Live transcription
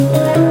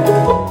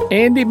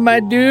Andy, my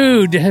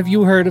dude, have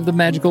you heard of the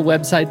magical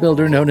website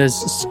builder known as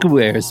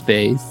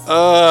Squarespace?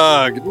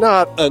 Ugh,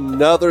 not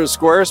another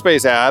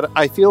Squarespace ad.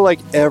 I feel like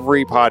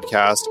every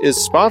podcast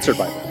is sponsored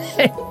by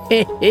them.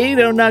 Hey,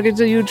 don't knock it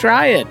till you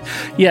try it.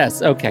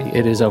 Yes, okay,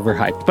 it is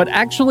overhyped, but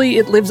actually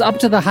it lives up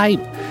to the hype.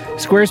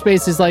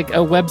 Squarespace is like a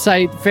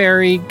website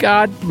fairy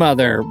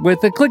godmother.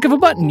 With a click of a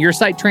button, your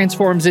site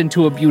transforms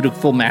into a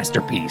beautiful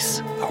masterpiece.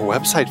 A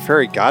website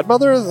fairy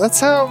godmother? That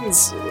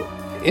sounds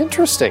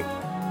interesting.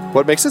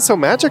 What makes it so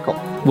magical?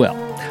 Well,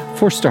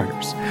 for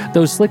starters,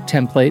 those slick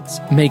templates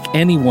make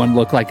anyone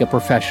look like a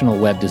professional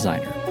web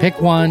designer.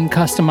 Pick one,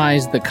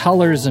 customize the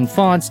colors and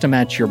fonts to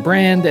match your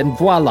brand, and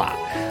voila.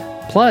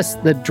 Plus,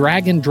 the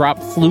drag-and-drop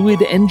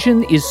Fluid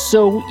engine is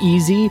so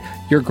easy,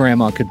 your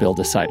grandma could build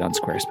a site on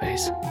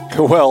Squarespace.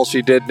 Well,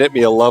 she did knit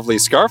me a lovely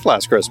scarf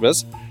last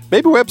Christmas.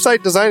 Maybe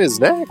website design is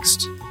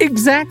next.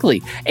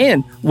 Exactly.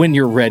 And when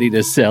you're ready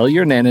to sell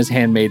your Nana's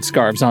handmade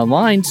scarves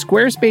online,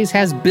 Squarespace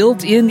has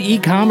built-in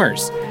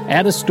e-commerce.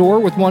 Add a store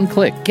with one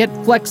click. Get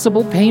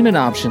flexible payment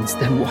options.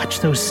 Then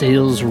watch those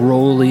sales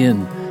roll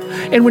in.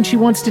 And when she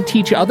wants to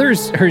teach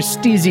others her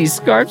steezy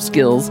scarf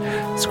skills,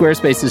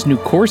 Squarespace's new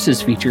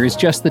courses feature is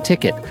just the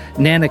ticket.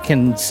 Nana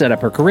can set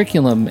up her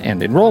curriculum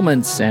and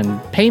enrollments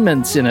and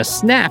payments in a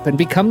snap and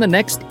become the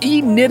next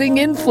e-knitting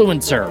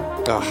influencer.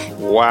 Oh,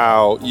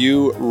 wow,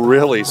 you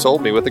really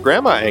sold me with the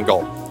grandma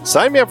angle.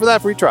 Sign me up for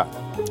that free trial.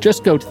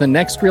 Just go to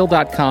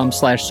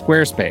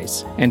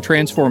thenextreel.com/Squarespace and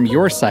transform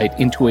your site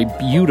into a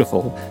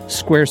beautiful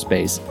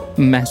Squarespace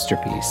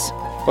masterpiece.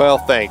 Well,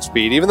 thanks,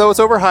 Pete. Even though it's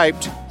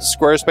overhyped,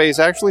 Squarespace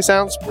actually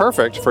sounds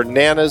perfect for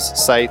Nana's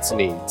site's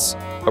needs.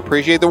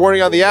 Appreciate the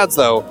warning on the ads,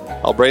 though.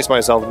 I'll brace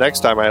myself next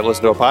time I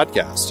listen to a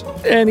podcast.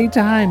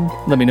 Anytime.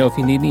 Let me know if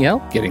you need any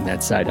help getting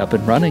that site up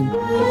and running.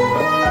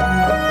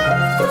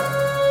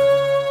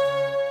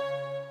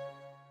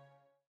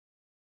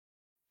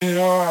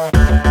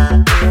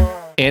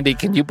 Andy,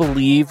 can you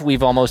believe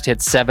we've almost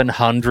hit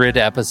 700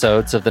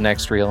 episodes of The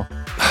Next Reel?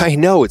 I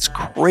know, it's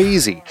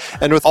crazy.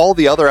 And with all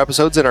the other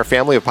episodes in our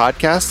family of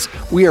podcasts,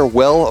 we are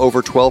well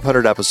over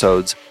 1,200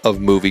 episodes of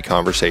movie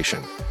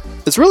conversation.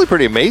 It's really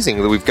pretty amazing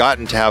that we've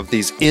gotten to have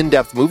these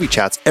in-depth movie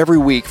chats every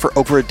week for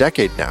over a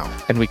decade now.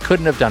 And we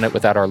couldn't have done it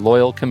without our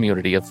loyal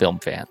community of film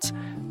fans.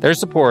 Their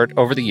support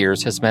over the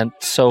years has meant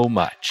so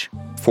much.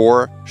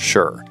 For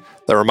sure.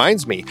 That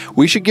reminds me,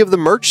 we should give the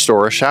merch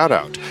store a shout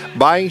out.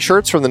 Buying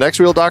shirts from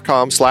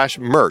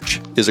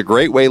thenextreel.com/merch is a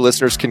great way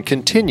listeners can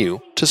continue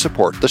to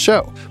support the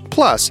show.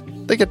 Plus,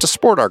 they get to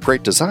sport our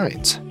great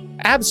designs.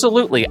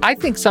 Absolutely. I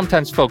think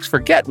sometimes folks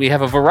forget we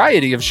have a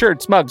variety of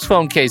shirts, mugs,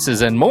 phone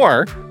cases, and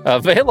more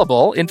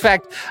available. In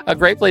fact, a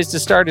great place to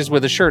start is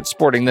with a shirt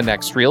sporting the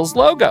Next Reel's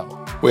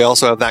logo. We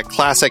also have that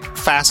classic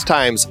Fast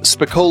Times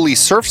Spicoli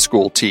Surf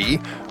School tee,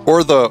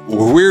 or the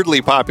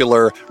weirdly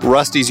popular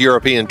Rusty's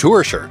European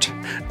Tour shirt.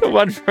 The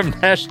one from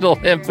National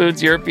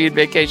Lampoon's European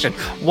Vacation.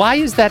 Why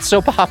is that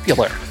so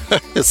popular?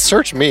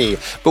 Search me,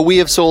 but we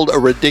have sold a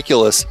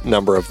ridiculous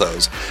number of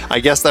those.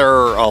 I guess there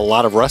are a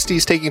lot of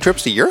Rustys taking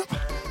trips to Europe?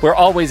 We're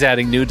always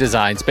adding new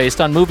designs based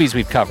on movies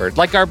we've covered,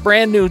 like our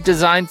brand new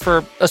design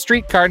for a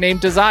streetcar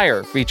named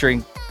Desire,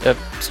 featuring a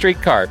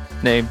streetcar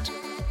named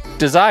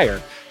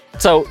Desire.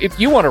 So if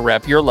you want to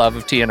rep your love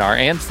of TNR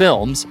and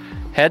films,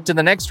 head to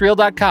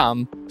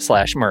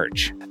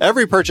thenextreel.com/merch.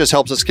 Every purchase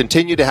helps us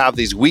continue to have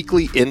these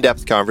weekly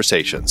in-depth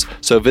conversations.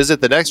 So visit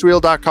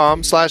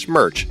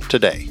thenextreel.com/merch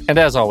today. And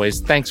as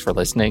always, thanks for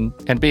listening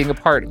and being a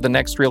part of the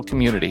Next Reel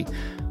community.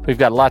 We've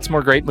got lots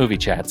more great movie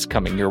chats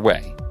coming your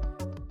way.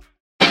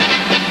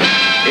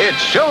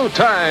 It's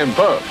showtime,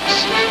 folks.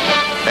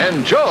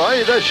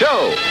 Enjoy the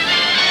show.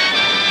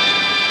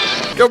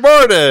 Good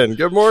morning.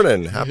 Good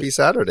morning. Happy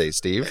Saturday,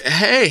 Steve.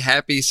 Hey,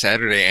 happy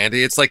Saturday,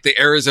 Andy. It's like the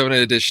Arizona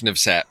edition of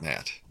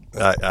SatMat.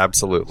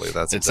 Absolutely.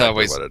 That's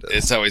exactly what it is.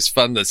 It's always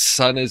fun. The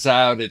sun is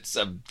out. It's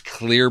a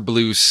clear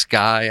blue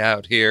sky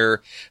out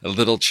here. A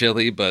little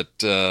chilly,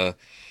 but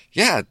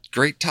yeah,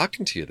 great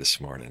talking to you this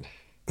morning.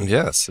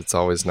 Yes, it's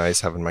always nice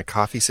having my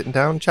coffee, sitting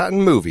down,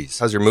 chatting movies.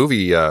 How's your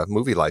movie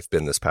life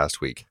been this past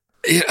week?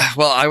 Yeah,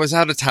 well, I was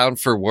out of town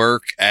for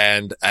work,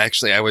 and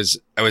actually, I was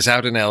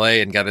out in LA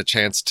and got a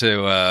chance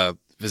to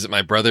visit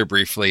my brother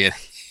briefly.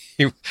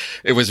 And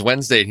it was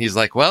Wednesday, and he's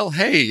like, "Well,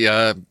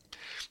 hey,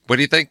 what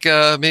do you think?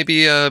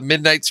 Maybe a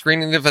midnight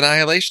screening of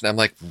Annihilation?" I'm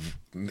like,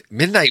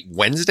 "Midnight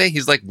Wednesday?"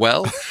 He's like,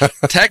 "Well,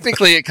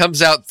 technically, it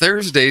comes out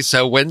Thursday,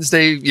 so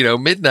Wednesday,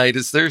 midnight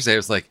is Thursday." I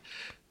was like,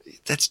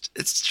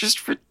 "It's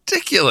just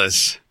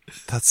ridiculous."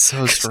 That's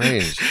so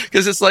strange.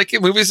 Because it's like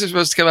movies are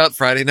supposed to come out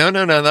Friday. No,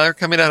 they're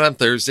coming out on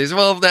Thursdays.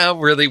 Well, now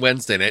really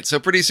Wednesday night. So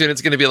pretty soon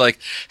it's going to be like,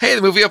 hey,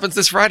 the movie opens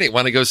this Friday.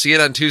 Want to go see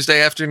it on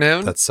Tuesday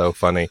afternoon? That's so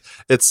funny.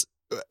 It's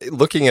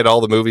looking at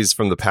all the movies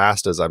from the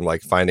past as I'm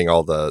like finding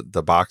all the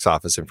box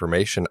office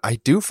information. I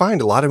do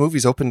find a lot of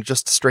movies open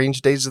just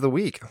strange days of the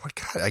week. I'm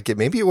like, God,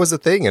 maybe it was a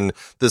thing. And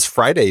this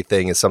Friday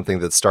thing is something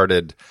that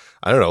started,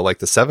 I don't know, like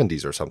the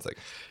 70s or something.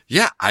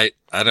 Yeah, I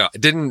don't know. I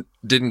didn't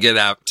get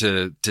out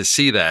to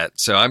see that.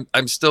 So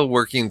I'm still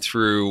working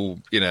through,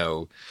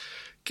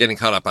 getting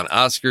caught up on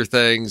Oscar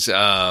things.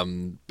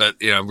 But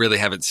really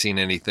haven't seen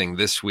anything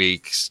this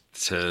week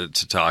to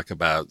talk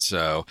about.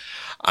 So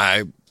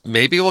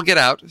maybe we'll get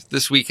out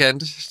this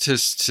weekend to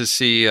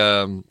see,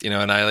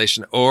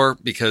 Annihilation, or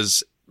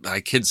because my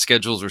kids'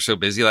 schedules were so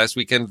busy last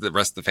weekend, the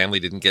rest of the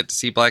family didn't get to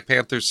see Black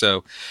Panther.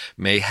 So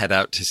may head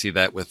out to see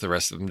that with the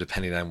rest of them,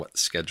 depending on what the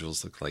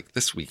schedules look like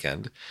this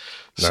weekend.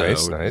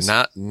 Nice.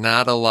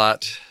 Not a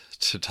lot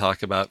to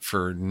talk about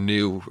for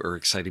new or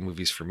exciting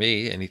movies for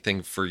me.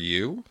 Anything for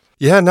you?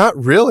 Yeah, not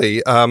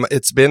really.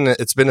 It's been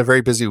a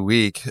very busy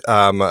week.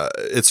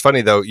 It's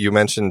funny though, you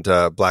mentioned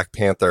Black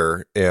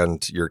Panther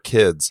and your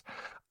kids.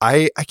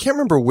 I can't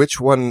remember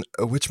which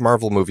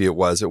Marvel movie it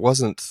was. It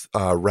wasn't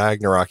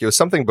Ragnarok. It was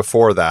something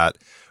before that,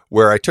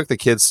 where I took the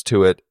kids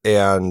to it,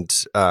 and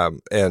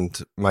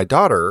my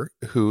daughter,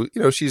 who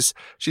she's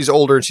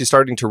older and she's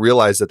starting to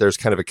realize that there's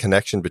kind of a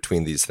connection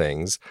between these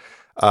things.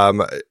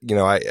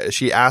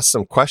 She asked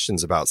some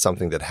questions about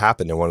something that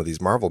happened in one of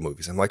these Marvel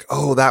movies. I'm like,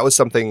 oh,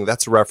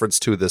 that's a reference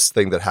to this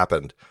thing that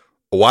happened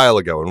a while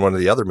ago in one of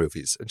the other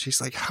movies. And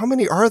she's like, how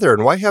many are there,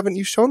 and why haven't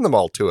you shown them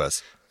all to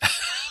us?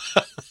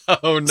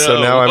 Oh no!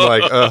 So now I'm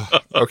like, oh,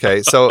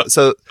 okay. So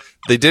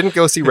they didn't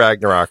go see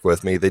Ragnarok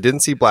with me. They didn't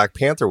see Black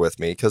Panther with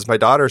me, because my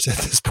daughter's at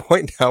this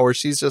point now where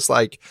she's just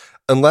like,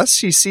 unless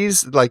she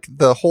sees like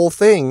the whole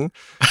thing,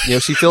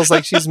 she feels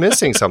like she's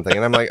missing something.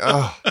 And I'm like,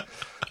 oh,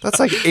 that's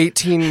like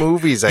 18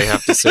 movies I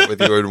have to sit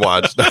with you and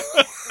watch now.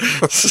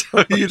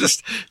 So you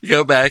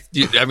go back.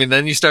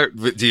 Then you start.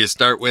 Do you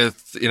start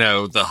with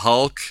the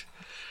Hulk?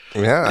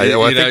 Yeah,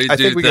 I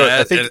think we go.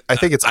 I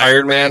think it's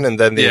Iron Man and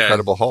then the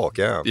Incredible Hulk.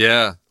 Yeah,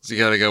 yeah. So you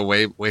got to go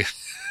way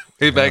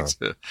back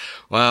to.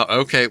 Wow.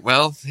 Okay.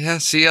 Well, yeah.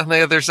 See you on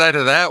the other side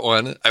of that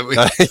one.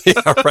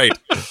 Yeah, right.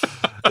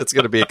 It's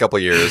going to be a couple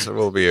years.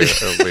 We'll be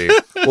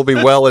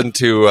well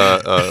into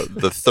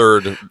the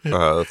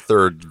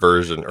third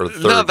version or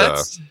third. No,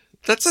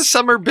 that's a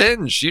summer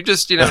binge. You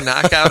just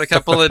knock out a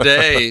couple a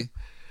day.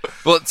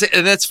 Well,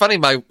 and that's funny.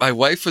 My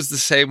wife was the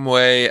same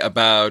way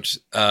about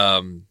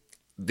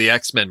the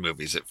X-Men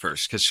movies at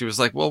first, because she was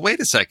like, well,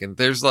 wait a second,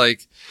 there's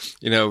like,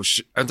 are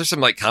there some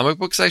like comic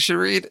books I should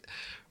read?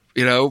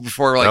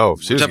 Before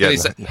like, she was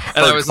getting and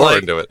I was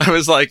like, into it.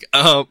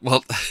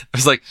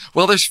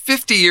 well, there's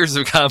 50 years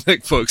of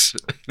comic books.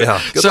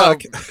 Yeah. Good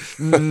luck.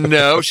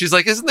 No, she's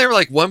like, isn't there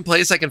like one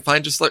place I can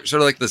find just like,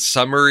 sort of like the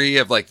summary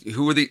of like,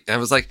 who are the, and I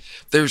was like,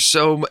 there's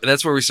so,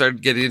 that's where we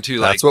started getting into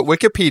like, that's what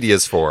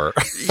Wikipedia's for.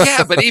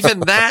 Yeah. But even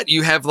that,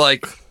 you have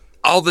like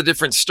all the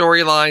different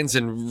storylines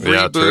and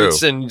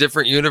reboots and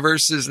different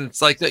universes. And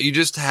it's like that. You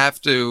just have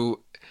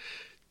to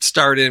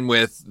start in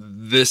with,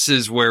 this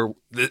is where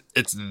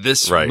it's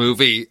this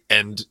movie,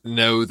 and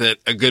know that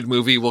a good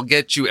movie will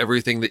get you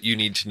everything that you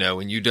need to know.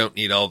 And you don't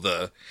need all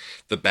the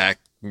back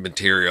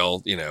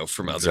material,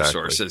 from other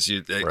sources.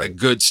 A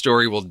good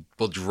story will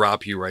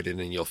drop you right in,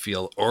 and you'll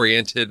feel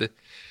oriented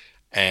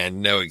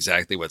and know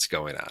exactly what's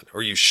going on,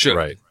 or you should.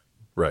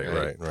 Right.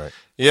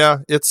 Yeah.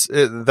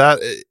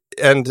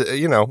 And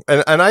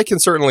I can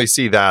certainly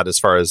see that as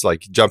far as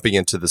like jumping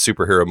into the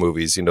superhero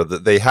movies,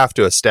 that they have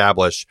to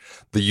establish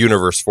the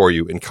universe for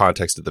you in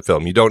context of the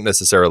film. You don't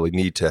necessarily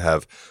need to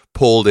have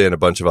pulled in a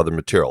bunch of other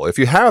material. If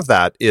you have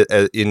that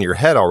in your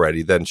head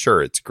already, then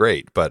sure, it's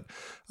great. But,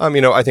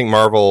 I think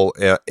Marvel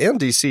and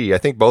DC, I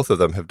think both of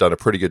them have done a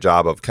pretty good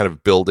job of kind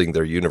of building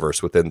their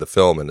universe within the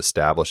film and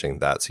establishing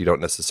that. So you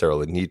don't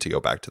necessarily need to go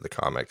back to the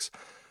comics.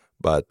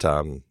 But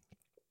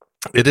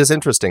it is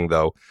interesting,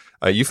 though.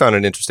 You found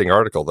an interesting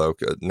article, though,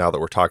 now that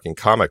we're talking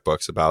comic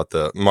books, about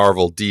the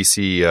Marvel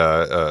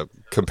DC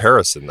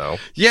comparison, though.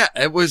 Yeah,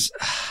 it was.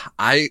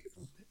 I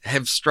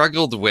have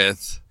struggled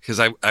with, because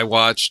I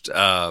watched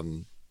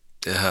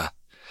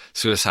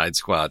Suicide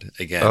Squad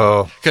again.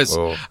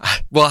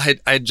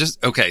 I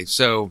just okay.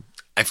 So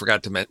I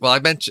forgot to mention. Well, I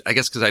mentioned, I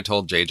guess, because I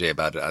told JJ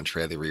about it on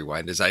Trailer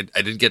Rewind. is I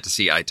did get to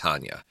see I,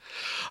 Tonya,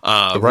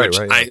 which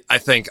I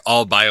think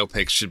all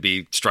biopics should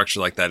be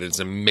structured like that. It's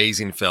an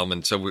amazing film,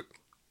 and so we're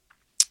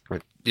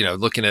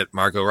looking at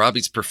Margot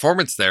Robbie's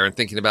performance there and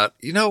thinking about,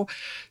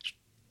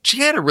 she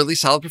had a really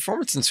solid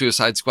performance in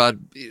Suicide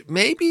Squad.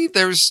 Maybe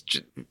there's,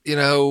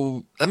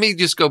 let me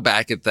just go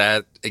back at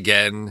that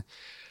again.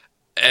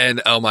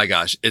 And oh my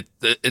gosh,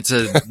 it's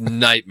a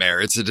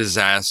nightmare. It's a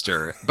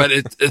disaster. But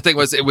the thing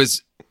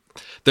was,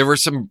 there were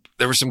some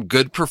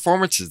good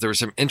performances. There were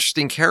some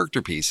interesting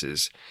character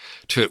pieces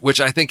to it,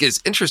 which I think is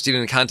interesting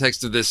in the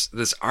context of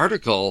this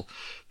article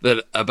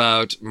that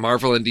about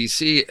Marvel and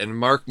DC, and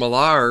Mark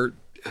Millar,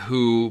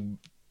 who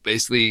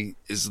basically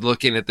is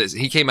looking at this.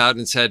 He came out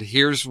and said,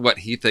 here's what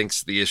he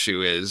thinks the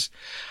issue is.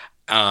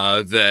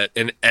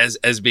 And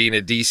as being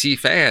a DC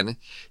fan,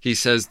 he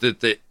says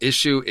that the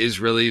issue is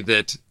really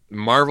that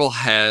Marvel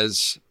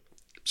has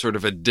sort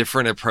of a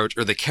different approach,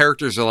 or the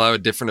characters allow a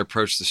different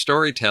approach to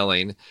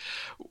storytelling.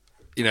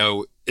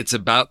 It's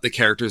about the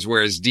characters,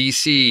 whereas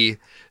DC,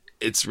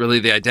 it's really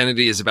the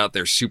identity is about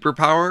their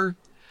superpower,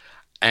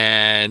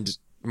 and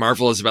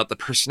Marvel is about the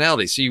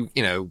personality.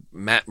 So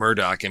Matt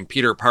Murdock and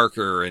Peter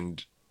Parker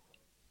and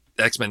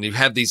X-Men, you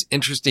have these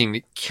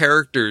interesting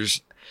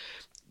characters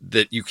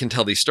that you can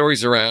tell these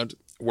stories around.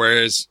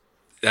 Whereas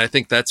I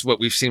think that's what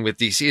we've seen with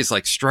DC is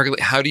like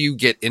struggling. How do you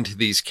get into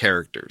these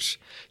characters?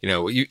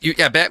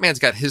 Yeah, Batman's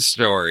got his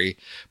story,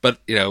 but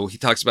he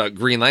talks about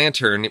Green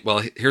Lantern.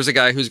 Well, here's a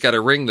guy who's got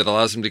a ring that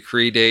allows him to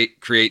create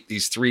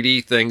these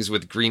 3D things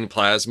with green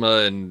plasma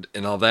and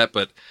all that.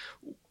 But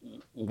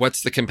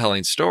what's the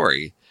compelling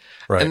story?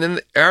 Right. And then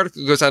the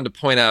article goes on to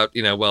point out,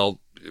 well,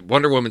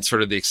 Wonder Woman's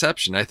sort of the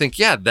exception. I think,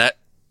 yeah,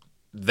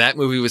 that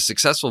movie was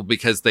successful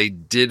because they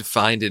did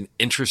find an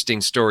interesting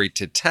story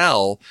to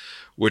tell,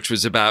 which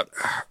was about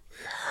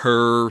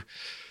her,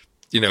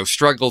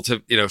 struggle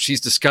to,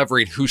 she's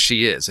discovering who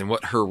she is and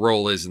what her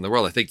role is in the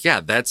world. I think, yeah,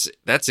 that's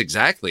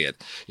exactly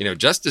it.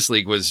 Justice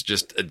League was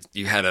just,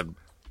 you had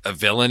a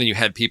villain and you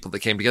had people that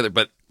came together,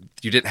 but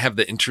you didn't have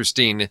the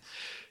interesting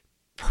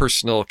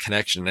personal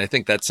connection. And I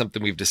think that's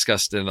something we've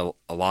discussed in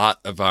a lot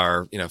of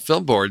our,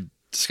 film board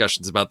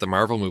discussions about the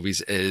Marvel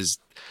movies is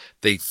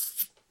they,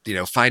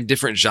 find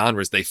different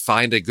genres. They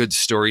find a good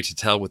story to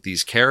tell with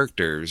these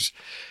characters.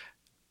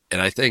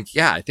 And I think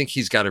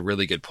he's got a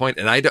really good point.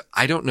 And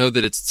I don't know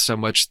that it's so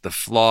much the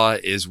flaw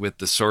is with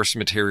the source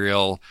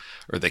material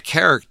or the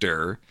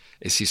character,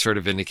 as he's sort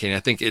of indicating.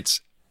 I think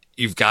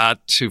you've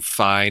got to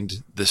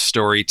find the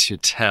story to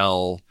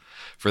tell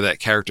for that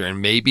character.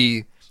 And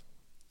maybe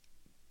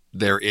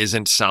there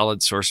isn't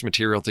solid source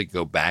material to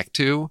go back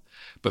to,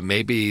 but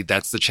maybe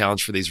that's the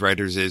challenge for these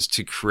writers is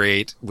to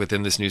create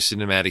within this new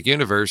cinematic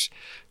universe.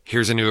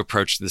 Here's a new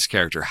approach to this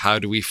character. How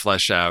do we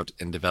flesh out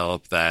and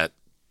develop that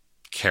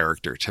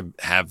character to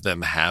have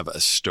them have a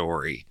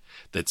story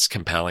that's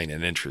compelling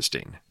and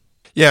interesting?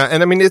 Yeah,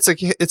 and I mean it's a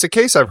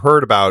case I've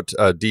heard about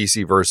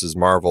DC versus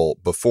Marvel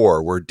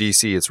before, where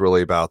DC it's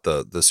really about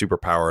the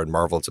superpower and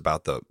Marvel it's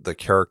about the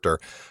character,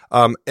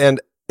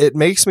 and it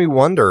makes me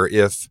wonder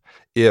if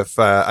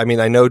I mean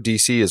I know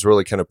DC is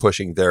really kind of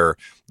pushing their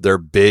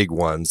big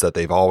ones that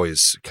they've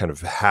always kind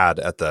of had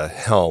at the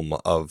helm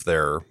of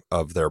their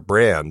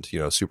brand,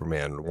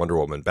 Superman, Wonder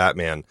Woman,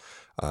 Batman,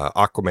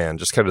 Aquaman,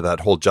 just kind of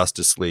that whole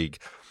Justice League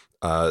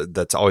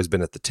that's always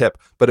been at the tip.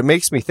 But it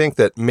makes me think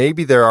that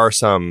maybe there are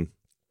some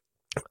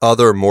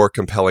other more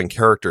compelling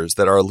characters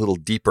that are a little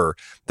deeper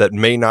that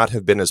may not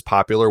have been as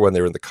popular when they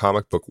were in the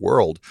comic book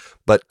world,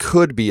 but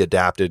could be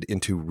adapted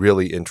into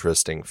really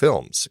interesting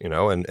films,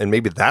 and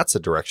maybe that's a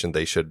direction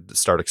they should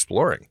start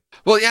exploring.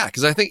 Well, yeah,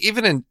 because I think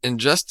even in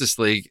Justice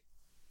League,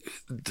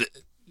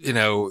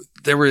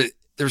 there were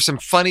some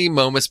funny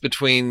moments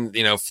between,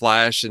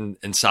 Flash and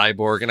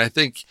Cyborg. And I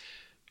think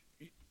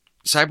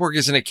Cyborg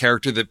isn't a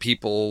character that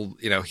people,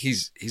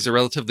 he's a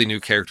relatively new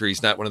character.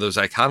 He's not one of those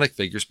iconic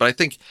figures, but I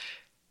think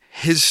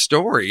his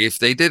story, if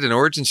they did an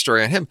origin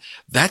story on him,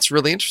 that's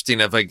really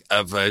interesting of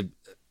a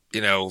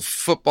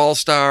football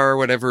star or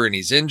whatever. And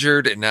he's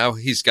injured and now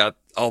he's got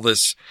all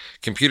this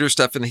computer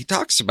stuff. And he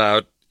talks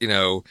about,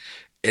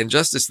 in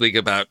Justice League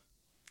about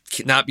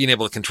not being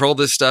able to control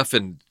this stuff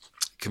and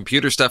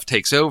computer stuff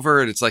takes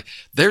over. And it's like,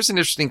 there's an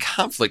interesting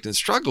conflict and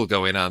struggle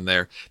going on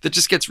there that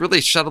just gets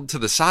really shuttled to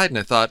the side. And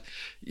I thought,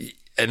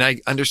 and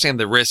I understand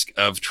the risk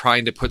of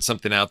trying to put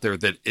something out there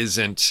that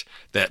isn't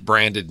that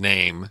branded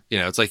name.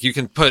 It's like you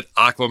can put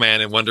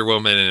Aquaman and Wonder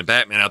Woman and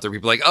Batman out there.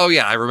 People are like, oh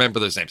yeah, I remember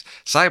those names.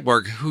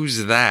 Cyborg,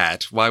 who's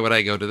that? Why would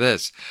I go to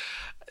this?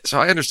 So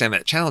I understand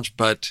that challenge,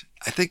 but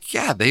I think,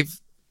 yeah, they've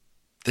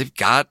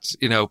got,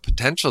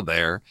 potential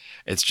there.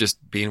 It's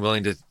just being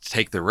willing to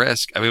take the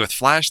risk. I mean, with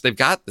Flash, they've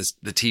got the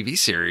TV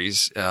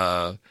series.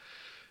 I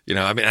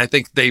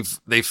think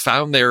they've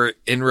found their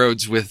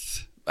inroads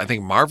with, I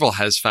think Marvel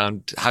has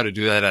found how to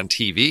do that on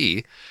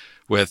TV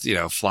with,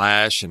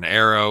 Flash and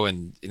Arrow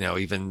and,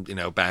 even,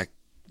 back,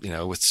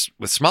 with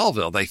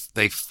Smallville,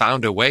 they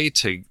found a way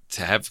to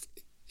have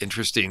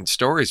interesting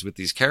stories with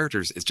these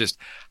characters. It's just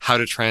how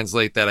to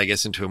translate that, I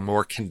guess, into a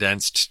more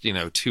condensed,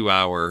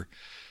 2-hour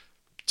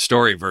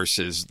story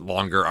versus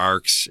longer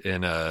arcs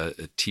in a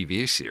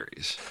TV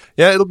series.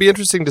 Yeah, it'll be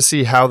interesting to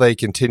see how they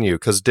continue,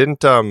 because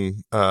didn't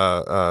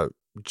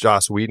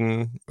Joss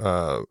Whedon,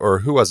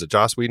 or who was it?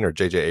 Joss Whedon or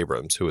J.J.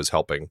 Abrams who was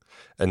helping,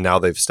 and now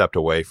they've stepped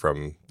away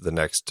from the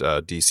next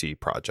DC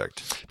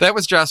project. That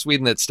was Joss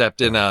Whedon that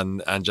stepped in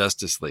on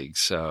Justice League.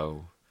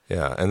 So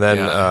yeah, and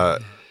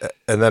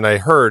then I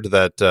heard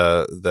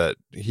that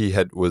he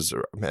was,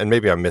 and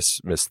maybe I'm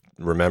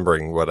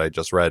misremembering what I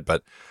just read,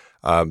 but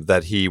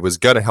that he was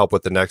going to help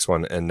with the next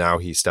one, and now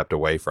he stepped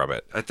away from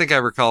it. I think I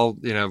recall,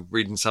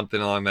 reading something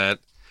along that.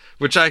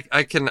 Which I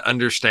can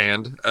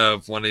understand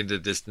of wanting to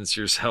distance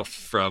yourself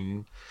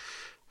from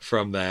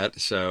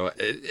that. So,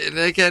 and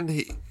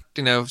again,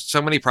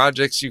 so many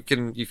projects you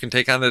can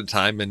take on at a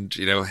time. And,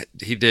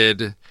 he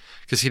did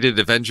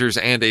Avengers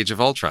and Age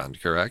of Ultron,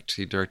 correct?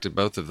 He directed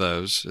both of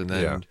those. And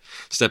then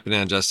stepping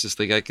in on Justice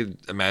League, I could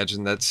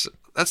imagine that's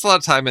a lot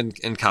of time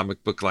in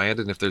comic book land.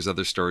 And if there's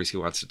other stories he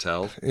wants to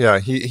tell. Yeah,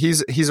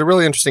 he's a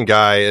really interesting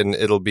guy, and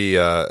it'll be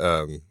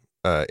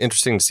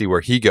interesting to see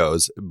where he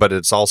goes, but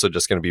it's also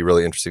just going to be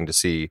really interesting to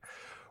see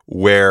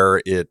where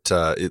it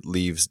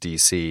leaves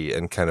DC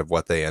and kind of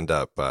what they end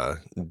up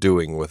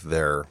doing with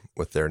their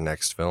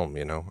next film.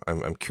 You know,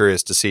 I'm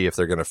curious to see if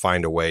they're going to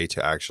find a way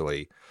to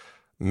actually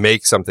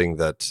make something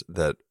that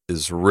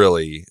is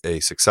really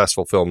a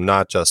successful film,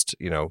 not just,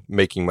 you know,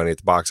 making money at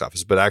the box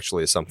office, but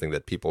actually is something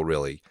that people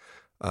really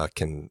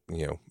can,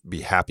 you know,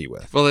 be happy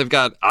with. Well, they've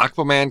got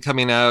Aquaman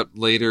coming out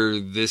later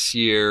this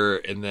year,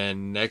 and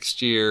then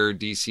next year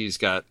DC's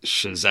got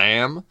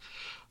Shazam,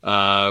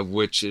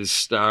 which is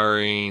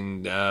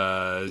starring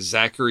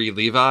Zachary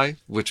Levi,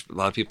 which a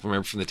lot of people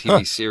remember from the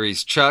TV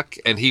series Chuck,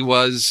 and he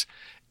was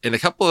in a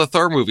couple of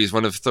Thor movies,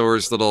 one of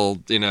Thor's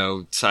little, you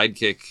know,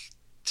 sidekick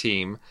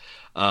team.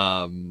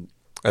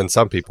 And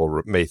some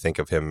people may think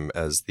of him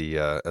as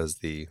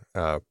the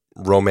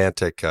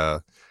romantic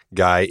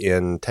guy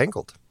in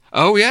Tangled.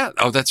 Oh yeah,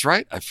 oh that's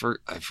right. I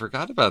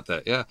forgot about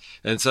that. Yeah,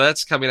 and so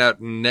that's coming out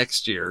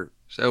next year.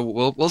 So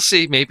we'll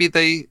see. Maybe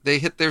they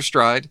hit their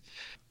stride.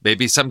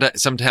 Maybe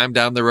sometime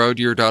down the road,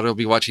 your daughter will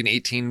be watching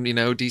 18, you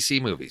know,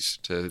 DC movies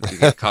to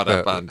get caught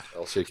up on.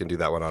 Well, she can do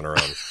that one on her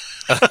own.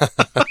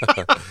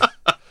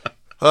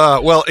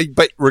 Well,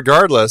 but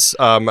regardless,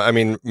 I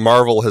mean,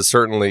 Marvel has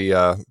certainly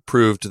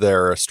proved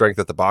their strength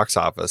at the box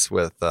office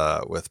with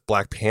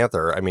Black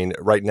Panther. I mean,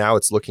 right now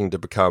it's looking to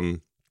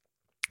become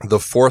the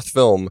fourth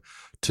film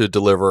to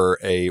deliver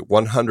a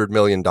 $100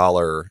 million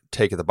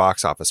take at the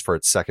box office for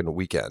its second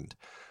weekend.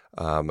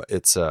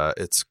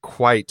 It's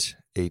quite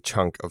a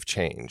chunk of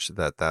change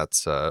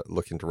that's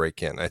looking to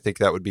rake in. I think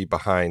that would be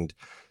behind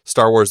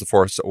Star Wars: The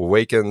Force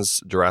Awakens,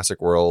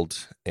 Jurassic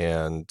World,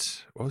 and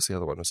what was the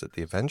other one? Was it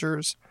The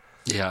Avengers?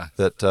 Yeah,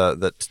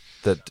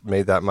 that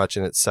made that much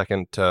in its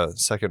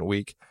second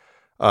week.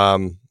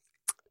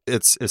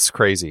 It's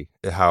crazy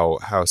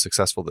how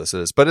successful this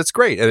is, but it's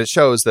great, and it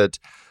shows that,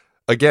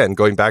 again,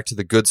 going back to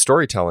the good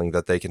storytelling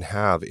that they can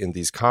have in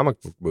these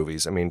comic book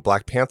movies. I mean,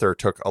 Black Panther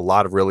took a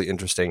lot of really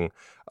interesting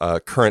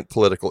current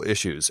political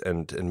issues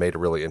and made a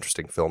really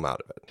interesting film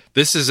out of it.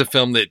 This is a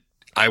film that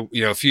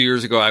a few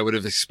years ago I would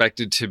have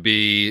expected to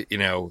be, you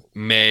know,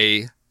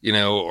 May, you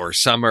know, or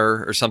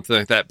summer or something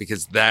like that,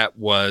 because that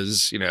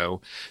was, you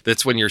know,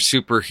 that's when your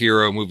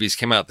superhero movies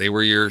came out. They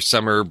were your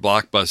summer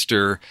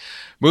blockbuster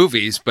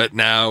movies, but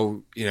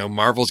now, you know,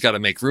 Marvel's got to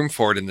make room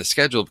for it in the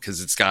schedule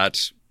because it's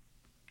got,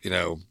 you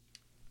know,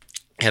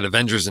 had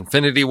Avengers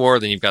Infinity War,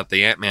 then you've got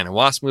the Ant-Man and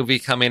Wasp movie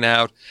coming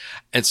out.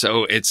 And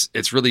so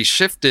it's really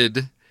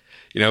shifted,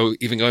 you know,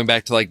 even going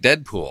back to like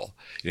Deadpool.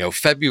 You know,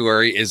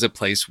 February is a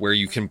place where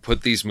you can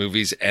put these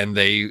movies and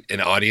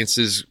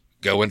audiences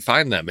go and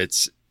find them.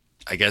 It's,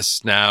 I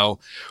guess now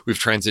we've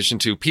transitioned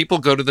to people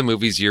go to the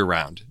movies year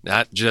round,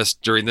 not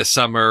just during the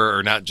summer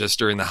or not just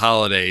during the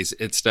holidays.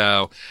 It's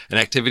now an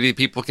activity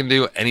people can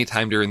do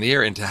anytime during the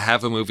year. And to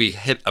have a movie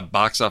hit a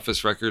box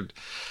office record,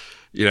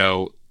 you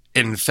know,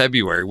 in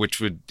February, which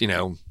would, you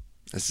know,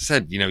 as I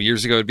said, you know,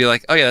 years ago, it'd be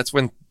like, oh yeah, that's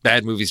when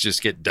bad movies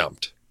just get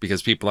dumped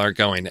because people aren't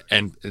going.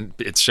 And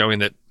it's showing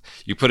that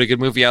you put a good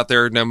movie out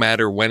there, no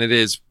matter when it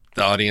is,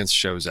 the audience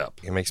shows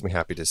up. It makes me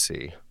happy to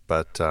see.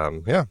 But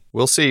yeah,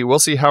 we'll see. We'll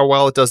see how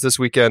well it does this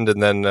weekend.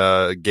 And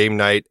then Game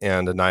Night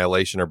and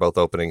Annihilation are both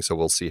opening. So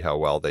we'll see how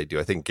well they do.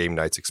 I think Game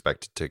Night's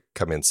expected to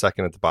come in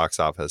second at the box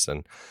office.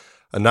 And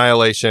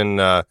Annihilation,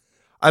 I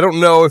don't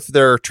know if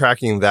they're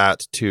tracking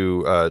that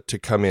to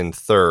come in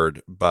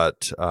third.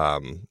 But,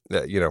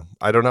 you know,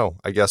 I don't know.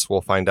 I guess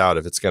we'll find out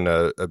if it's going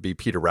to be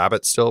Peter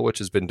Rabbit still, which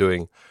has been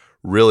doing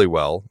really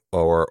well,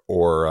 or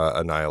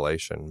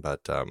Annihilation.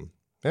 But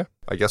yeah,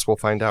 I guess we'll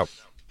find out.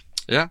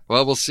 Yeah,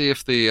 well, we'll see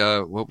if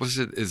the what was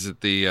it? Is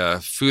it the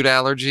food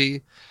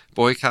allergy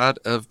boycott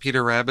of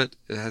Peter Rabbit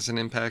has an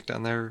impact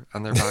on their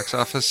box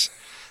office?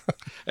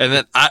 And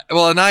then,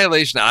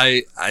 Annihilation.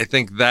 I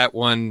think that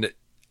one.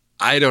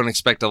 I don't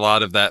expect a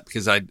lot of that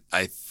because I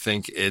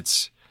think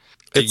it's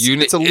a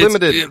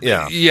limited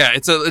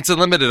it's a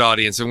limited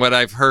audience, and what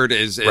I've heard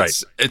is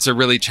it's a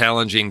really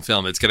challenging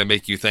film. It's going to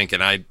make you think,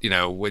 and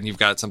when you've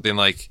got something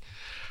like.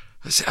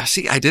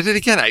 See, I did it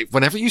again.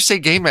 Whenever you say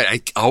Game Night,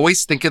 I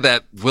always think of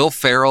that Will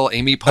Ferrell,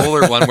 Amy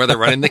Poehler one where they're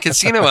running the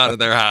casino out of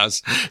their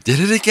house.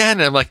 Did it again.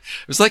 And I'm like,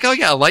 it was like, oh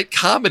yeah, light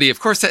comedy. Of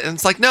course. And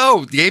it's like,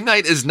 no, Game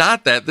Night is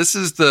not that. This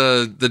is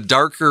the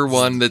darker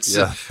one that's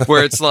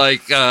where it's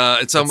like,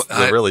 it's a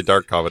really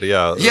dark comedy.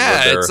 Yeah.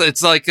 Yeah.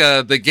 It's like,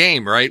 the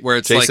Game, right? Where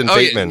it's Jason like,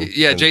 Bateman.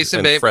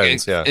 Jason Bateman.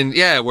 Friends, and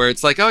where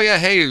it's like, oh yeah,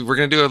 hey, we're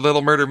going to do a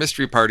little murder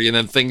mystery party. And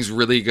then things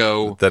really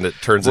go. Then it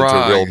turns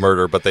into real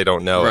murder, but they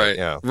don't know it.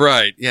 Yeah.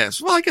 Right. Yeah.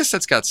 Well, I guess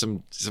that's got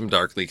some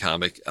darkly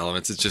comic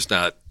elements. It's just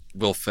not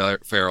Will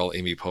Ferrell,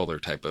 Amy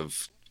Poehler type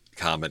of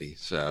comedy.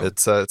 So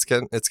it's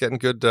getting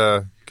good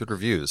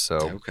reviews. So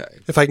okay,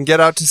 if I can get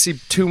out to see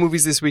two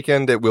movies this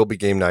weekend, it will be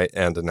Game Night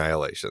and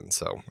Annihilation.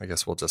 So I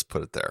guess we'll just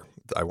put it there.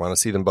 I want to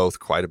see them both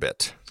quite a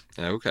bit.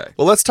 Okay.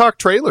 Well, let's talk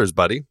trailers,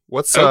 buddy.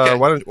 What's okay.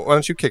 Why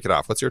don't you kick it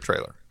off? What's your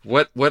trailer?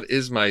 What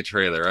is my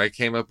trailer? I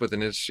came up with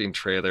an interesting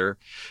trailer.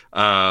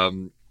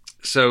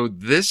 So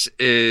this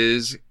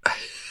is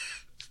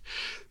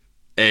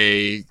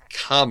a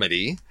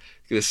comedy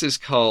This is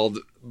called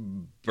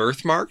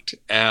Birthmarked.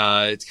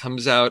 It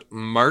comes out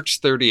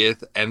March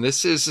 30th, and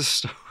this is a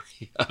story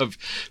of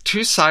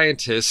two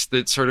scientists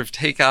that sort of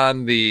take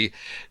on the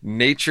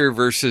nature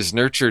versus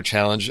nurture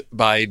challenge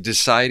by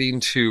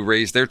deciding to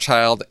raise their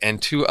child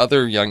and two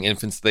other young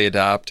infants they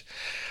adopt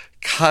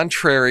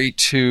contrary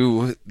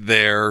to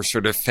their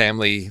sort of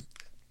family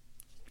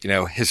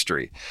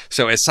history.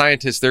 So as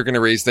scientists, they're going to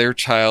raise their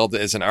child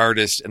as an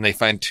artist, and they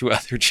find two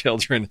other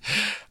children,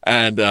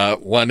 and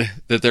one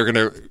that they're going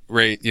to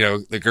raise,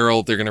 the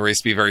girl they're going to raise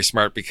to be very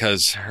smart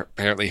because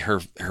apparently her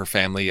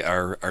family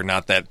are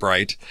not that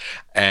bright.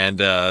 And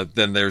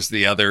then there's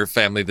the other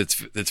family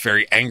that's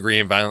very angry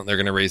and violent. They're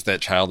going to raise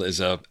that child as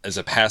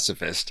a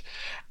pacifist.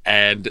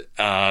 And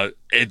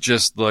it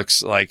just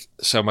looks like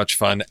so much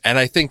fun. And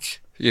I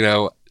think,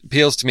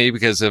 appeals to me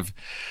because of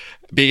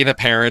being a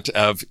parent,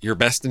 of your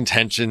best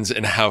intentions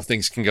and how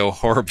things can go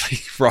horribly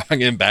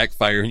wrong and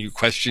backfire, and you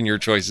question your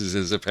choices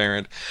as a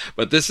parent.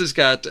 But this has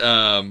got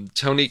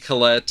Toni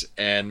Collette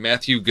and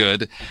Matthew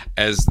Good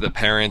as the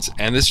parents,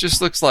 and this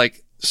just looks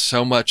like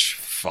so much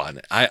fun.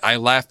 I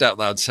laughed out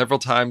loud several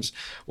times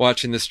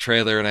watching this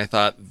trailer, and I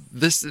thought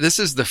this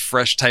is the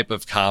fresh type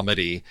of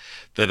comedy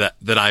that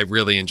I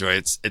really enjoy.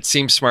 It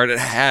seems smart. It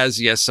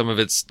has, yes, some of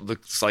it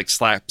looks like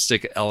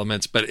slapstick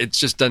elements, but it's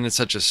just done in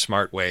such a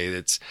smart way.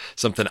 It's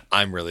something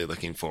I'm really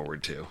looking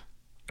forward to.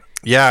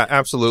 Yeah,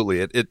 absolutely.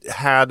 It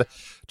had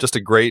just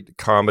a great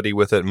comedy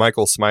with it.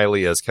 Michael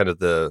Smiley as kind of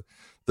the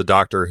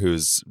doctor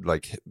who's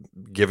like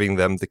giving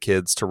them the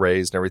kids to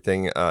raise and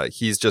everything.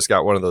 He's just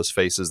got one of those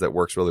faces that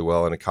works really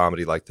well in a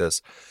comedy like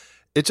this.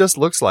 It just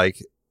looks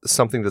like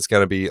something that's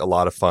going to be a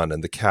lot of fun.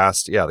 And the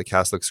cast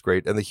looks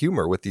great. And the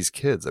humor with these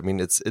kids, I mean,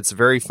 it's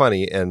very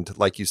funny. And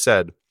like you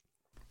said,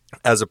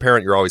 as a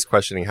parent, you're always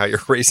questioning how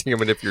you're raising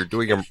them and if you're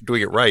doing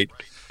it right.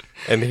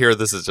 And here,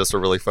 this is just a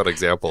really fun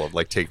example of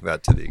like taking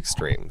that to the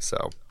extreme.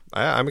 So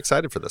I'm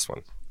excited for this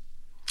one.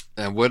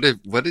 And what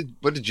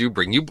did you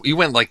bring? You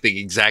went like the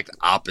exact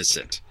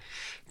opposite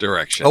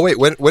direction. Oh wait,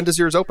 when does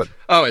yours open?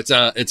 Oh,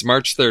 it's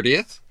March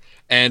 30th.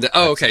 And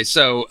okay,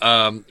 so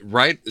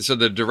so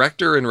the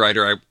director and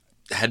writer, I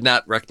had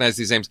not recognized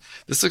these names.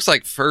 This looks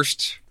like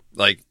first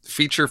like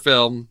feature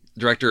film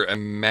director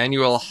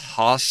Emmanuel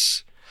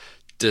Haas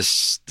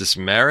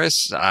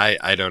Dismaris.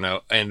 I don't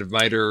know. And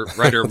writer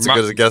That's as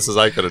good a guess as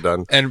I could have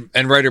done. And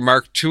writer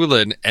Mark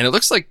Tulin. And it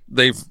looks like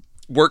they've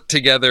worked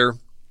together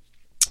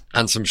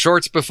on some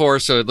shorts before,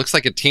 so it looks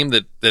like a team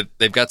that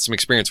they've got some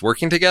experience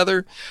working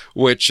together,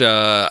 which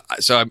so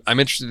I'm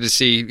interested to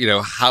see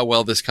how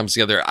well this comes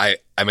together.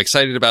 I'm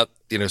excited about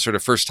sort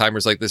of first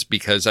timers like this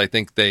because I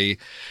think they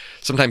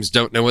sometimes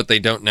don't know what they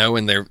don't know,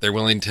 and they're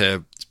willing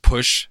to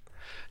push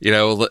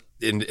into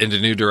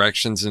new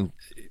directions and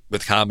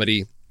with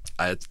comedy.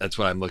 That's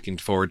what I'm looking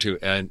forward to.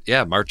 And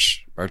yeah,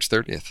 March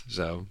 30th.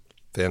 So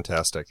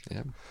fantastic.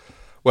 Yeah.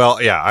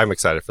 Well, yeah, I'm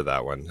excited for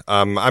that one.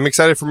 I'm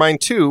excited for mine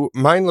too.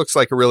 Mine looks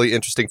like a really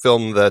interesting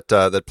film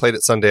that played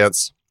at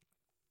Sundance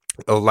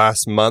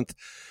last month,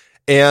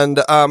 and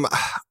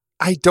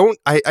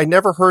I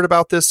never heard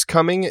about this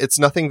coming. It's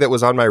nothing that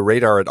was on my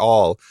radar at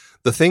all.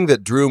 The thing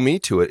that drew me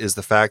to it is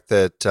the fact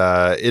that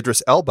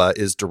Idris Elba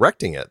is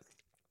directing it,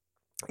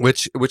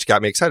 which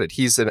got me excited.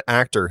 He's an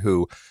actor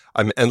who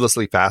I'm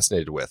endlessly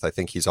fascinated with. I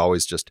think he's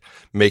always just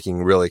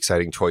making really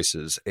exciting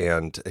choices,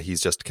 and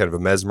he's just kind of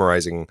a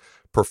mesmerizing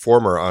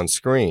performer on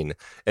screen.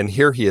 And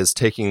here he is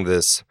taking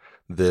this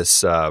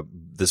novel,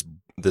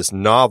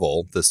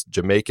 the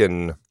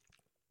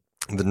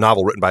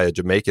novel written by a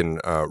Jamaican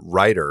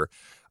writer,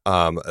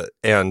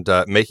 and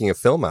making a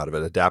film out of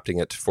it, adapting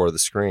it for the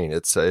screen.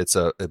 It's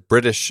a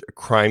British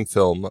crime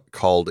film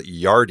called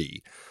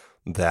Yardie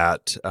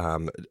that,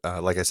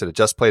 like I said, it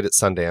just played at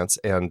Sundance.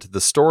 And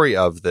the story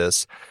of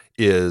this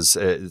is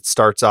it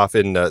starts off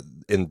in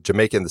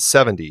Jamaica in the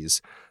 70s.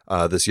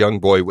 This young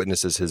boy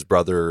witnesses his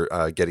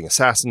brother getting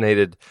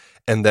assassinated,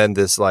 and then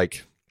this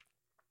like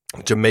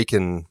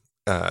Jamaican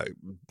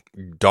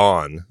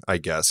Don, I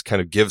guess,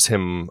 kind of gives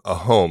him a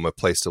home, a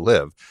place to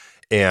live,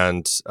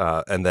 and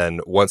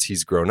then once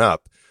he's grown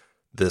up,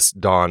 this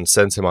Don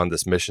sends him on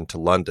this mission to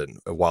London.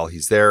 While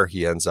he's there,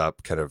 he ends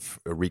up kind of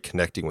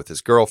reconnecting with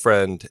his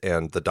girlfriend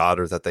and the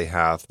daughter that they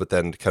have, but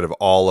then kind of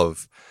all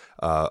of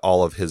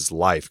his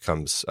life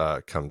comes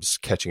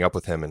catching up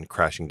with him and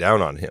crashing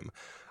down on him.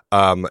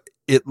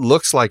 It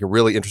looks like a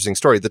really interesting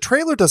story. The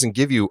trailer doesn't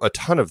give you a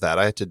ton of that.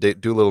 I had to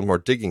do a little more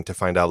digging to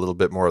find out a little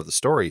bit more of the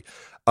story.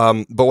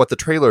 But what the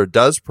trailer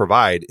does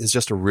provide is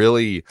just a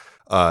really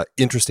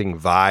interesting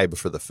vibe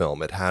for the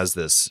film. It has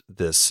this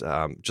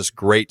just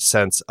great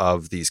sense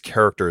of these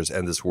characters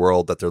and this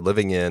world that they're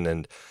living in,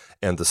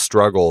 and the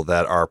struggle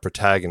that our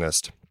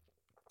protagonist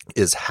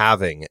is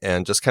having,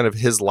 and just kind of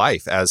his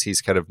life as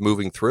he's kind of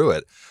moving through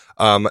it.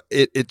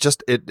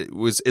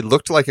 It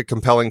looked like a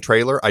compelling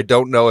trailer. I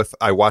don't know if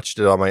I watched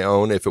it on my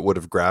own, if it would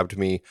have grabbed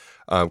me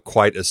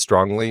quite as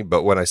strongly.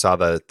 But when I saw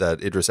that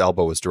Idris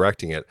Elba was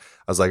directing it,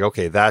 I was like,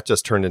 okay, that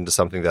just turned into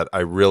something that I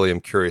really am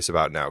curious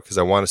about now, because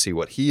I want to see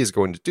what he is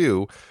going to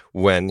do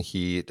when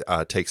he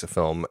takes a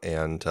film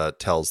and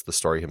tells the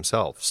story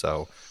himself.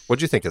 So what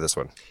do you think of this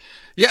one?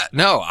 Yeah,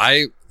 no,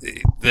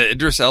 the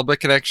Idris Elba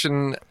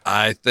connection,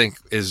 I think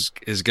is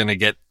going to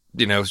get,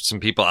 some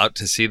people out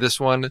to see this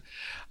one,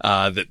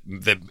 that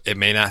it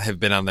may not have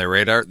been on their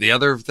radar. The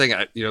other thing,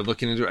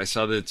 looking into it, I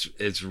saw that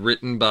it's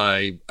written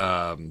by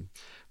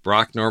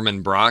Brock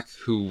Norman Brock,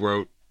 who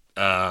wrote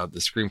the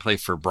screenplay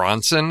for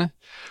Bronson,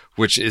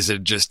 which is a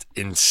just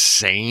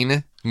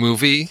insane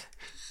movie.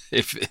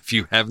 If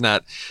you have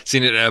not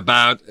seen it,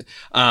 about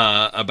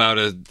I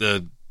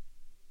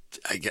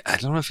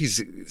don't know if he's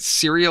a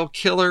serial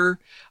killer,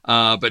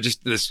 but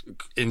just this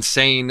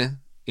insane,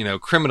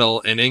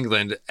 criminal in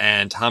England,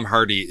 and Tom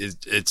Hardy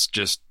it's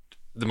just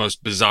the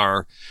most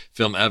bizarre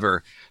film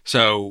ever.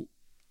 So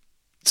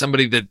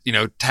somebody that,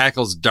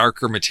 tackles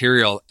darker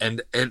material,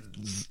 and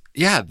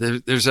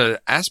there's an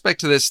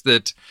aspect to this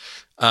that,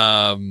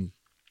 and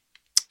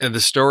the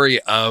story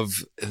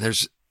of,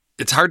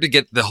 it's hard to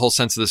get the whole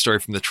sense of the story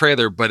from the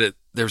trailer, but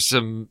there's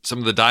some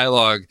of the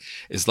dialogue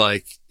is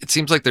like, it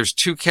seems like there's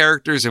two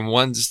characters, and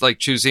one's like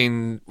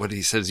choosing what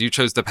he says, you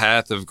chose the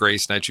path of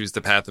grace and I choose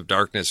the path of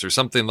darkness, or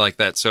something like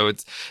that. So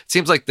it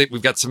seems like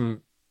we've got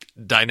some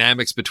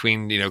dynamics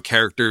between,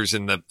 characters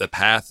and the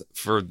path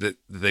that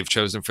they've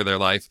chosen for their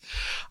life.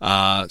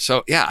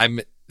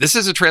 This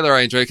is a trailer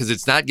I enjoy because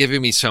it's not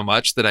giving me so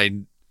much that I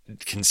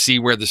can see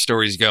where the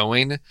story's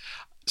going.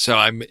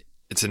 So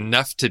it's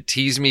enough to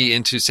tease me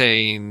into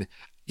saying,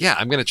 yeah,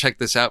 I'm going to check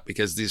this out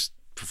because these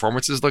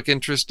performances look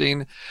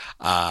interesting,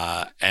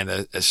 and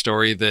a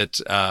story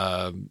that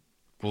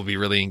will be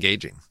really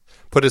engaging.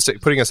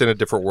 Putting us in a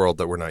different world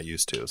that we're not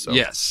used to. So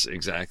yes,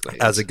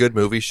 exactly. As a good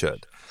movie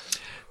should.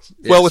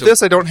 Yeah, well, with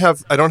this, I don't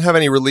have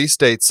any release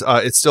dates.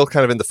 It's still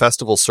kind of in the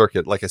festival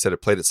circuit. Like I said,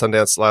 it played at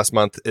Sundance last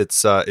month.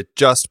 It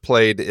just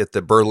played at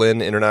the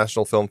Berlin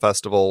International Film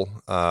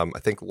Festival, I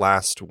think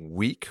last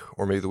week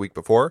or maybe the week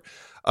before.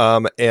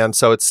 And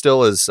so it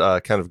still is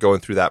kind of going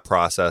through that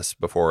process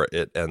before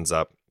it ends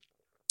up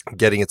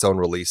getting its own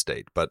release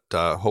date. But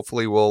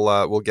hopefully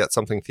we'll get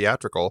something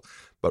theatrical.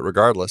 But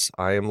regardless,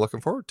 I am looking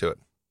forward to it.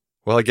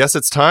 Well, I guess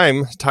it's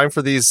time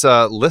for these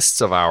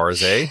lists of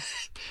ours, eh?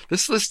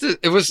 This list,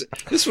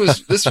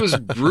 this was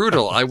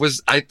brutal.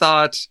 I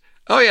thought,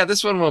 oh yeah,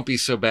 this one won't be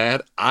so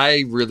bad.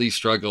 I really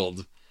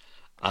struggled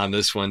on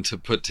this one to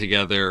put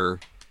together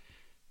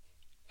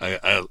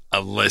a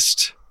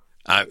list.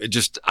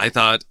 I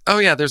thought, oh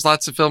yeah, there's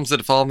lots of films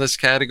that fall in this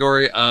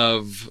category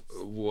of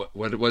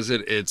what was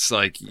it? It's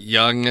like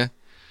young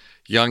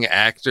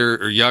actor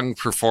or young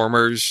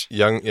performers,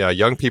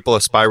 young people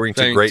aspiring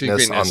to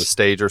greatness on the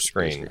stage or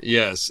screen.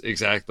 Yes,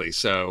 exactly.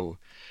 So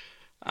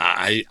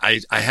I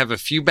have a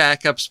few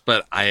backups,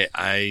 but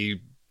I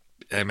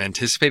am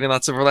anticipating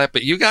lots of overlap.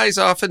 But you guys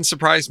often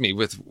surprise me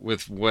with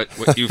what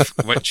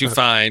you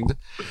find.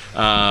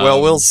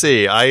 Well, we'll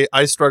see.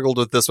 I struggled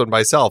with this one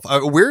myself.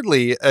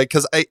 Weirdly,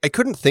 because I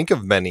couldn't think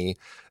of many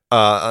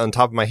on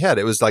top of my head.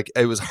 It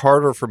was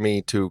harder for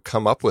me to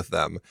come up with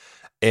them.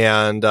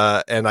 And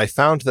I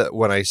found that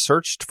when I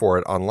searched for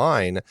it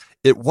online,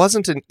 it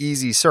wasn't an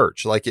easy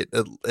search. Like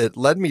it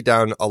led me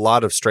down a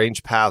lot of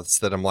strange paths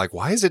that I'm like,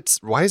 why is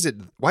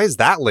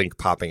that link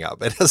popping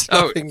up? It has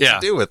nothing to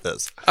do with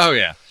this. Oh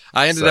yeah.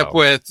 I ended up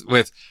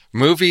with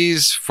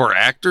movies for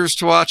actors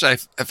to watch. I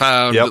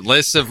found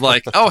lists of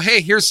like, oh, hey,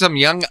 here's some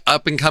young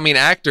up and coming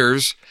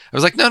actors. I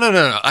was like, no.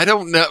 I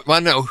don't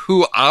want to know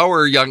who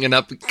our young and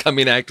up and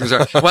coming actors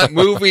are. What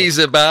movies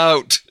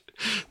about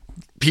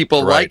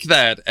people like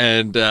that?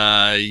 And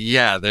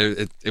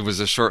it was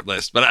a short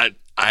list, but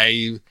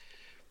I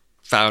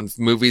found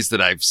movies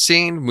that I've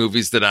seen,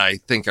 movies that I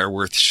think are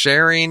worth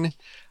sharing,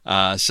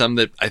 some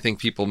that I think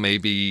people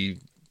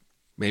maybe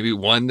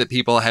one that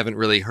people haven't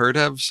really heard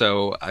of.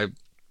 So I'm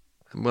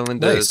willing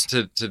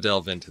to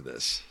delve into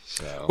this.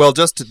 So. Well,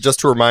 just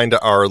to remind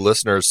our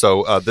listeners,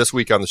 so this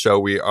week on the show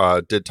we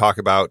did talk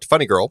about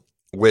Funny Girl,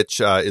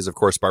 which is of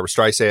course Barbra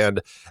Streisand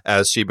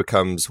as she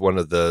becomes one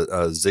of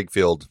the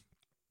Ziegfeld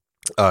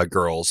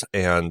girls,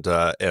 and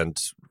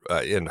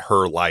in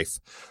her life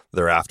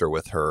thereafter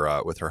with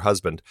her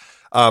husband,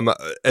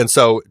 and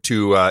so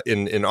to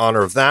in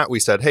honor of that, we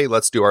said, hey,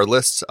 let's do our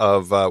lists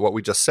of what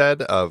we just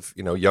said of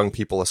young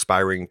people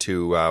aspiring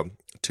to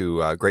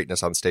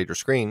greatness on stage or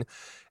screen,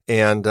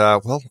 and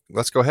well,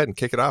 let's go ahead and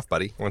kick it off,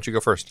 buddy. Why don't you go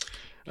first?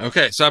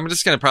 Okay, so I'm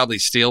just going to probably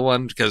steal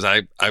one because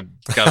I've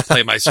got to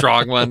play my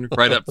strong one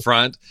right up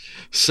front.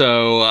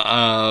 So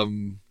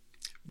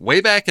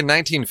way back in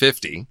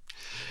 1950.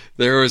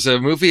 There was a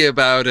movie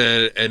about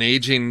an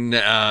aging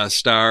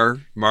star,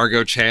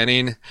 Margot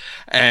Channing,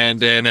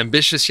 and an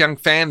ambitious young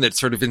fan that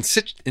sort of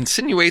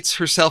insinuates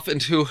herself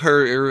into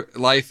her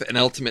life and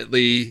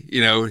ultimately,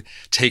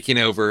 taking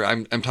over.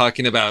 I'm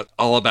talking about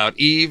All About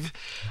Eve,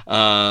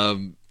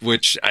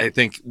 which I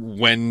think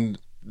when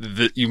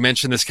you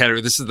mentioned this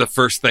category. This is the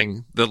first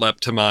thing that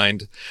leapt to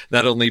mind.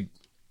 Not only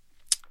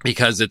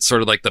because it's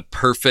sort of like the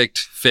perfect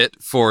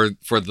fit for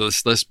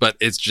this list, but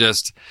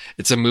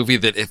it's a movie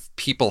that if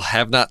people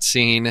have not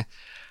seen,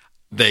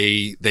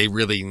 they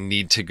really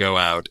need to go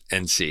out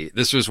and see.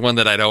 This was one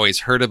that I'd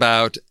always heard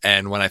about,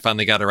 and when I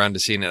finally got around to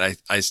seeing it,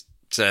 I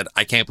said,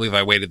 I can't believe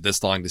I waited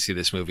this long to see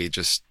this movie.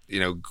 Just,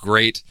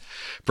 great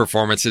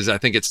performances. I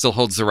think it still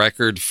holds the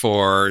record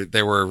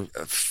there were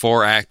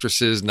 4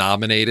 actresses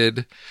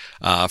nominated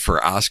for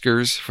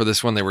Oscars for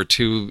this one. There were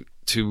two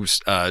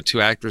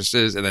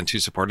actresses and then 2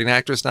 supporting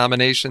actress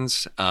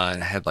nominations.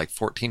 It had like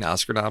 14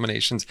 Oscar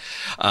nominations.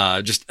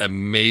 Just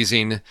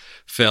amazing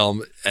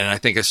film. And I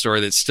think a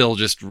story that still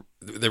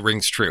that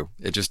rings true.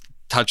 It just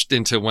touched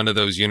into one of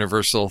those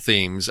universal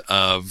themes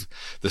of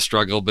the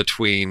struggle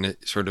between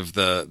sort of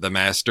the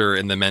master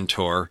and the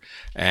mentor,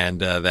 and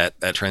that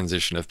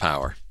transition of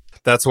power.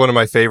 That's one of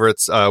my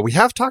favorites. We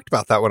have talked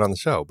about that one on the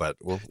show, but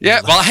we'll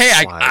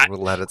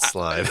let it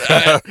slide.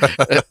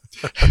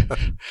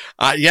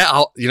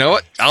 You know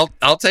what?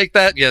 I'll take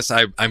that. Yes,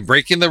 I'm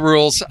breaking the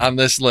rules on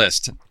this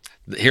list.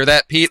 Hear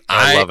that, Pete?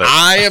 I love it.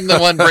 I am the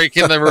one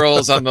breaking the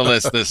rules on the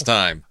list this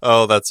time.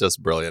 Oh, that's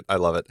just brilliant. I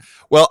love it.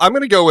 Well, I'm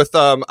going to go with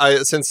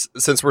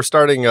since we're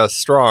starting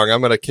strong,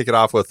 I'm going to kick it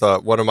off with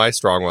one of my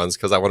strong ones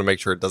because I want to make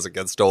sure it doesn't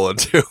get stolen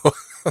too.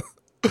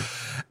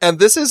 And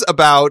this is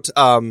about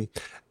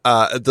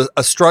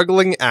a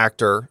struggling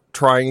actor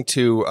trying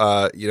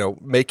to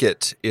make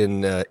it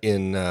in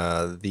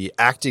the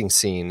acting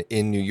scene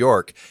in New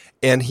York,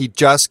 and he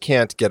just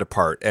can't get a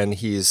part, and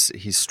he's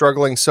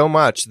struggling so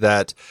much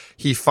that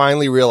he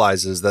finally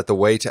realizes that the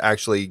way to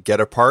actually get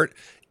a part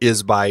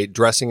is by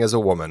dressing as a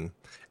woman.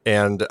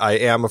 And I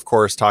am, of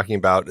course, talking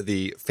about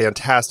the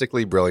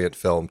fantastically brilliant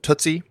film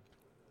Tootsie.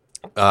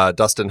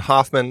 Dustin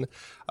Hoffman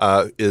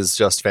is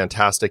just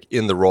fantastic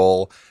in the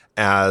role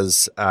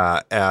as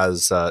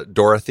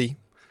Dorothy.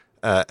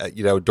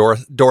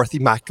 Dorothy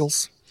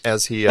Michaels,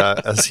 as he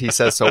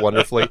says so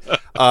wonderfully.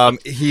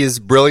 He is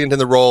brilliant in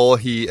the role.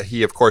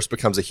 He of course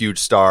becomes a huge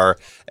star,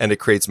 and it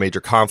creates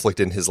major conflict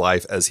in his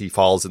life as he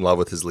falls in love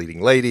with his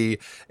leading lady,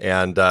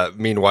 and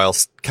meanwhile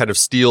kind of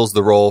steals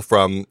the role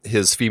from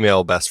his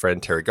female best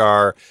friend Terry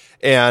Garr.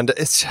 And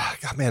it's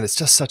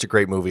just such a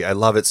great movie. I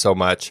love it so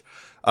much.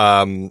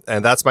 And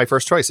that's my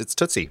first choice. It's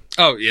Tootsie.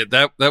 Oh yeah,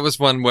 that was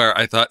one where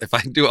I thought if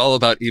I do all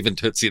about even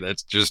Tootsie,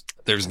 that's just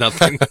there's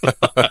nothing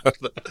left.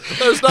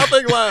 There's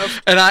nothing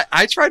left. And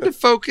I tried to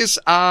focus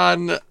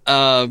on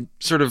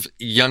sort of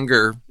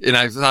younger, and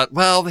I thought,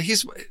 well,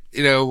 he's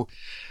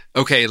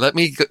okay. Let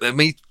me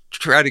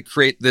try to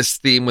create this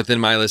theme within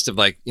my list of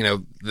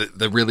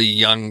the really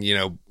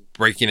young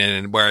breaking in,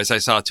 and whereas I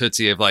saw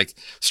Tootsie of like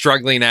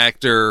struggling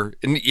actor,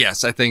 and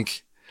yes, I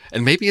think.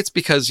 And maybe it's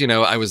because,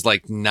 I was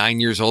like 9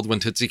 years old when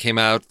Tootsie came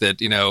out that,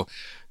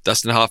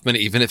 Dustin Hoffman,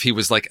 even if he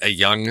was like a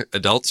young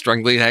adult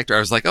struggling actor, I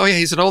was like, oh yeah,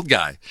 he's an old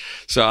guy.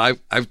 So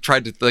I've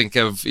tried to think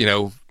of,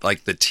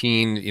 like the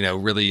teen,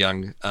 really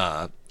young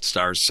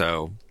stars.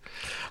 So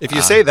if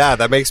you say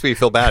that makes me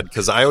feel bad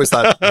because I always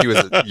thought he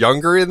was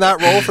younger in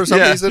that role for some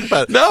reason.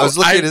 But no, I was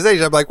looking at his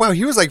age. I'm like, wow,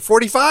 he was like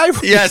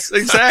 45. Yes,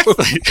 exactly.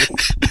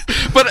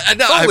 But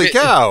no, holy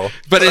cow!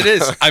 But it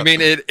is. I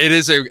mean, it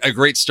is a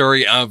great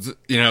story of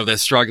the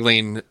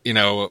struggling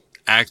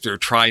actor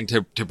trying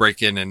to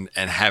break in and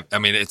have. I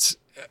mean, it's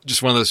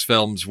just one of those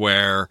films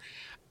where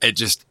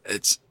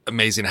it's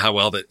amazing how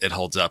well that it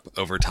holds up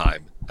over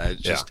time.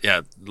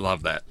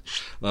 Love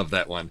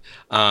that one.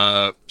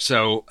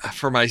 So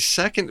for my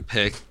second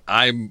pick,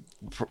 I'm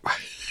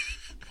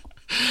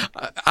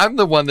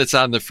the one that's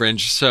on the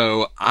fringe.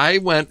 So I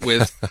went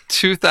with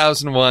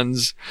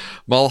 2001's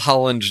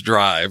Mulholland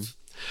Drive.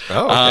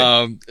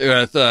 Oh, okay.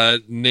 With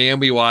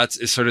Naomi Watts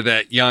is sort of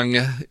that young,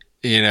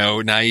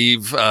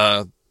 naive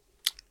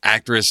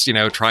actress,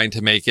 trying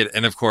to make it.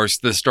 And of course,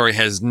 the story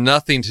has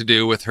nothing to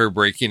do with her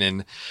breaking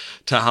in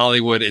to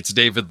Hollywood. It's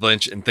David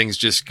Lynch, and things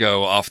just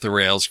go off the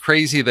rails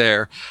crazy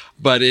there.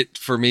 But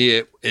for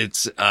me,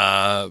 it's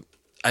I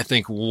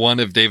think one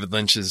of David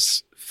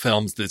Lynch's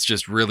films that's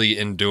just really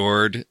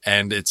endured,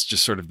 and it's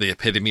just sort of the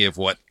epitome of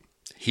what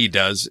he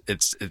does.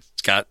 It's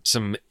got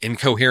some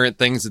incoherent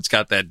things. It's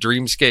got that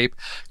dreamscape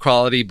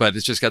quality, but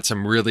it's just got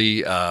some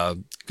really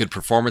good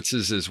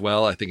performances as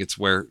well. I think it's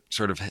where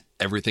sort of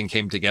everything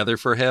came together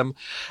for him.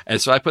 And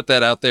so I put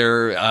that out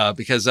there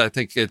because I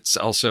think it's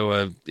also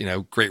a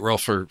great role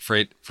for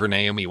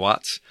Naomi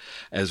Watts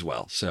as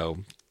well. So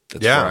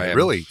that's where I am.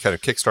 Really kind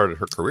of kickstarted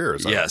her career,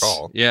 as I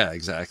recall. Yeah,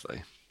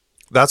 exactly.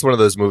 That's one of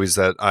those movies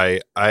that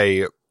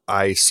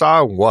I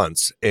saw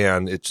once,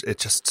 and it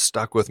just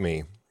stuck with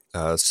me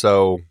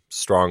so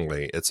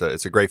strongly. It's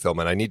a great film,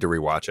 and I need to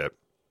rewatch it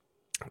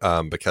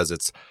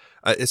because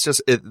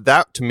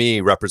that to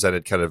me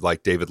represented kind of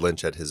like David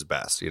Lynch at his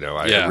best.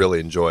 I really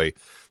enjoy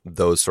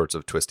those sorts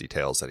of twisty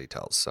tales that he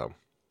tells. So,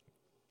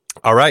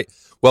 all right.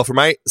 Well, for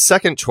my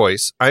second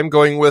choice, I'm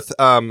going with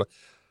I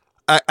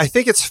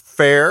think it's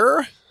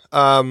fair.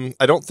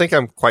 I don't think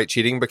I'm quite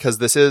cheating because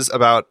this is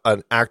about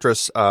an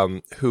actress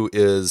who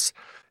is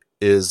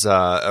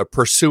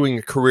pursuing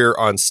a career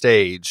on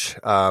stage.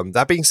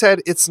 That being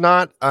said, it's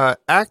not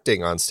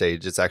acting on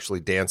stage; it's actually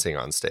dancing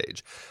on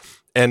stage,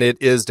 and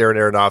it is Darren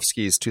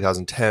Aronofsky's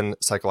 2010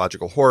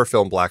 psychological horror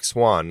film Black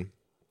Swan,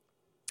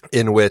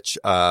 in which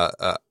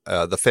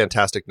the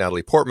fantastic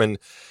Natalie Portman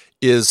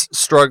is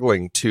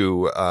struggling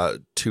to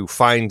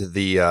find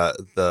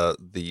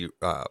the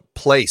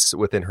place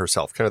within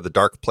herself, kind of the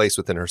dark place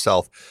within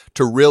herself,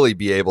 to really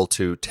be able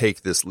to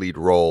take this lead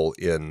role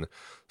in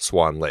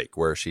Swan Lake,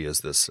 where she is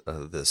this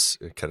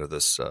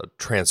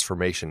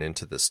transformation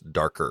into this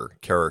darker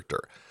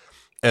character.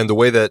 And the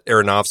way that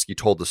Aronofsky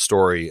told the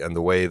story, and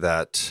the way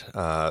that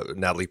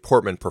Natalie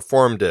Portman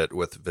performed it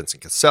with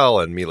Vincent Cassel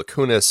and Mila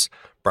Kunis,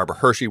 Barbara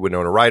Hershey,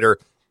 Winona Ryder,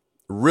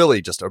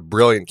 really just a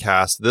brilliant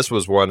cast. This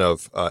was one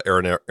of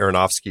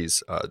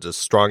Aronofsky's just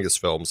strongest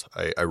films.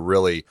 I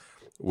really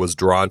was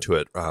drawn to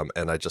it,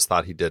 and I just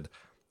thought he did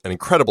an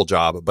incredible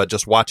job. But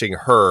just watching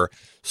her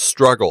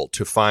struggle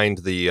to find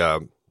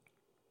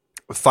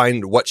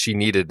what she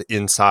needed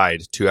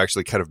inside to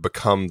actually kind of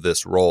become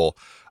this role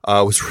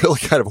was really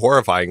kind of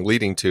horrifying,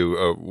 leading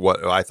to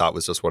what I thought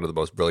was just one of the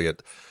most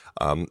brilliant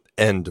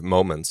end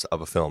moments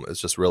of a film.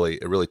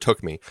 It really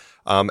took me.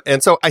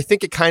 And so I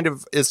think it kind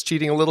of is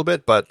cheating a little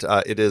bit, but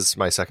it is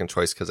my second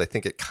choice because I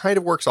think it kind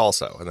of works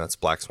also, and that's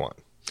Black Swan.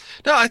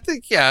 No, I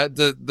think,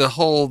 the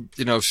whole,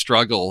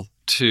 struggle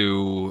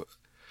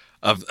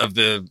of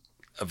the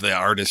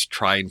artist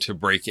trying to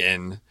break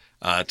in,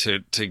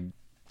 to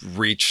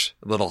reach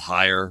a little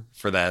higher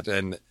for that,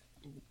 and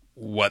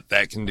what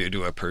that can do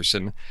to a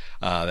person,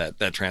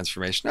 that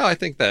transformation. No, I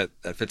think that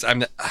fits.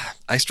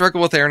 I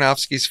struggle with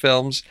Aronofsky's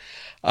films.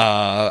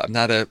 I'm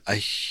not a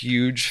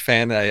huge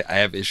fan. I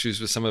have issues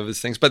with some of his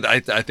things, but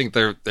I think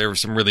there were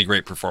some really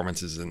great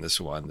performances in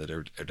this one that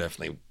are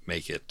definitely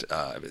make it,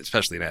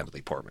 especially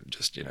Natalie Portman.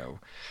 Just,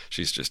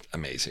 she's just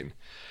amazing.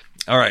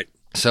 All right.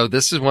 So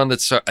this is one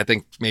that's, I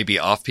think, maybe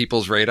off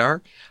people's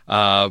radar,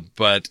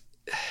 but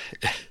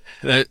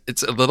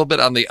it's a little bit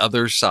on the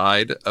other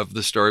side of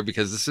the story,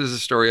 because this is a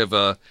story of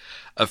a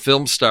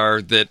film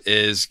star that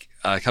is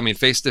coming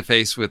face to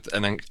face with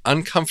an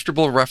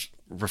uncomfortable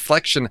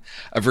reflection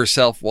of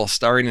herself while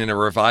starring in a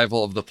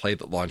revival of the play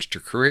that launched her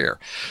career.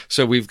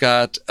 So we've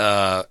got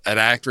an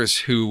actress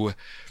who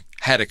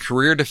had a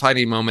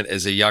career-defining moment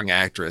as a young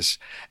actress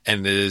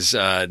and is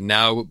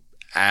now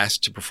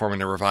asked to perform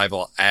in a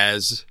revival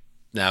as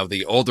now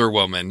the older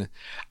woman,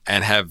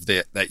 and have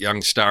that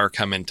young star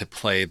come in to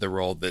play the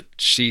role that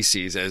she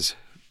sees as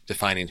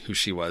defining who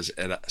she was.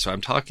 And so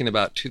I'm talking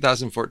about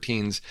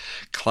 2014's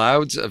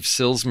Clouds of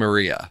Sils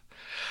Maria,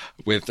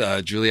 with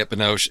Juliette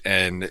Binoche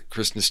and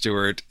Kristen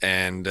Stewart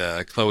and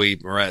Chloe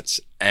Moretz.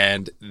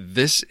 And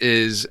this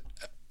is,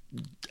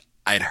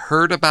 I'd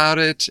heard about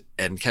it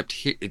and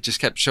it just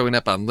kept showing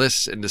up on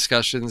lists and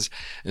discussions.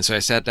 And so I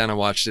sat down and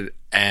watched it,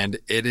 and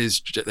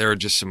there are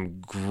just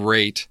some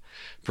great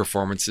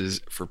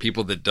performances. For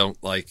people that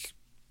don't like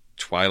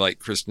Twilight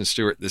Kristen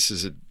Stewart, this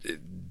is a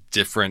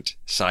different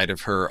side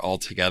of her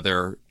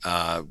altogether,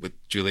 with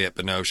Juliette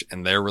Binoche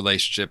and their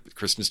relationship.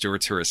 Kristen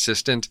Stewart's her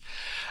assistant,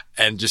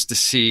 and just to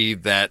see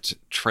that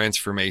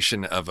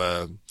transformation of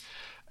an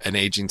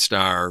aging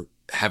star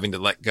having to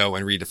let go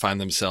and redefine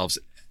themselves,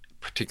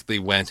 particularly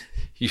when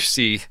you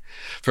see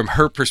from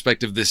her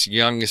perspective this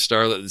young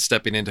starlet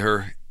stepping into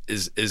her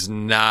is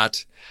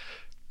not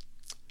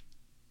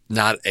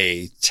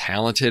a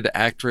talented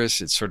actress.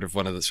 It's sort of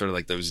one of the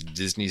like those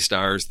Disney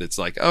stars that's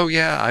like, oh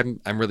yeah,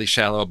 I'm really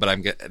shallow, but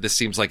this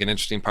seems like an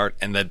interesting part.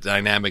 And the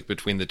dynamic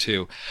between the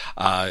two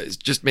is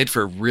just made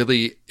for a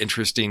really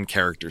interesting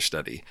character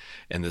study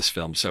in this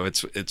film. So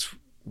it's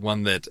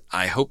one that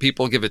I hope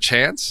people give a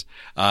chance.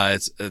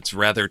 It's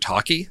rather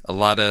talky. A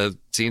lot of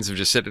scenes of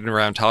just sitting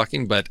around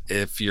talking, but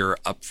if you're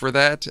up for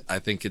that, I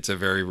think it's a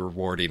very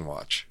rewarding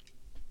watch.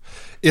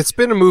 It's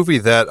been a movie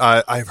that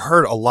I've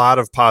heard a lot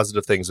of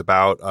positive things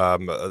about.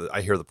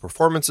 I hear the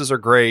performances are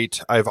great.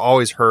 I've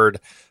always heard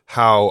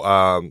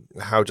how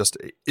just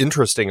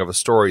interesting of a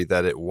story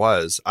that it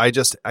was. I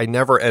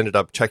never ended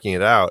up checking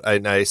it out.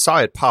 I saw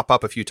it pop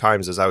up a few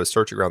times as I was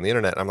searching around the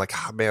internet. And I'm like,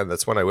 oh man,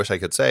 that's one I wish I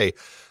could say.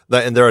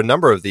 And there are a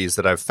number of these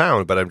that I've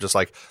found, but I'm just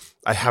like,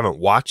 I haven't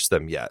watched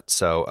them yet.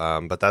 So,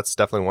 but that's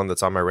definitely one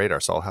that's on my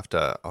radar. So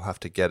I'll have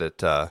to get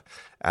it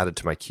added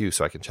to my queue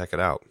so I can check it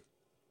out.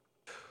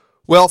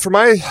 Well, for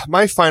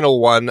my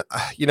final one,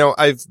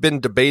 I've been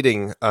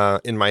debating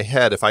in my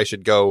head if I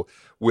should go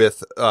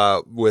with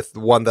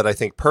one that I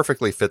think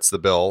perfectly fits the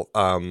bill,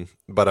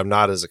 but I'm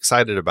not as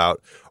excited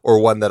about, or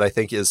one that I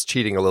think is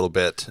cheating a little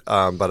bit,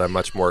 but I'm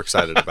much more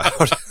excited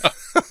about.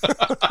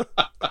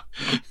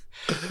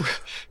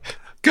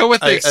 Go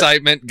with the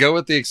excitement. Go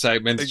with the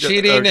excitement.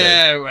 Cheating,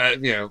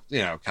 okay.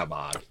 Come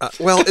on.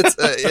 Well,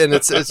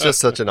 it's just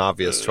such an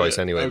obvious choice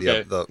anyway.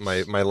 Okay.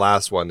 My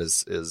last one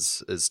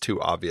is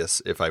too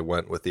obvious if I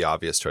went with the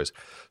obvious choice.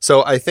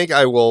 So I think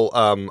I will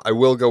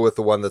go with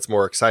the one that's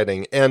more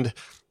exciting. And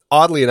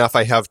oddly enough,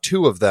 I have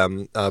two of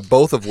them,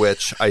 both of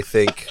which I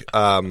think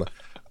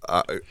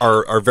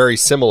are very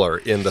similar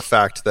in the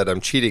fact that I'm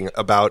cheating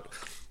about.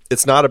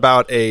 It's not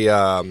about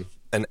a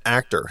an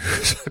actor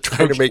who's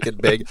trying to make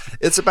it big.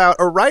 It's about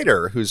a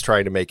writer who's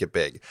trying to make it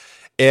big.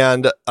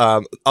 And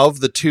of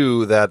the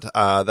two that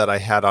I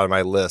had on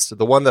my list,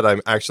 the one that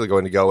I'm actually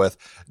going to go with,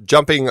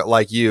 jumping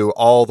like you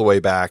all the way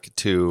back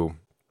to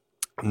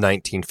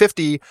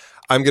 1950,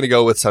 I'm going to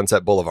go with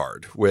Sunset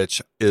Boulevard,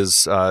 which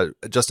is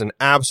just an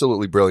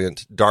absolutely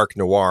brilliant dark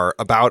noir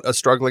about a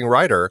struggling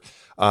writer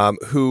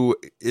who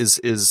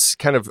is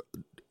kind of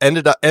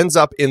ends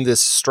up in this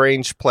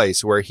strange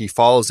place where he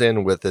falls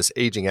in with this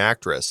aging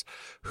actress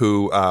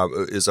who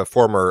is a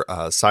former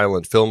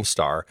silent film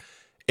star.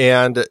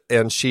 And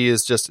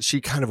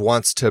she kind of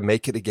wants to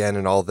make it again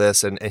and all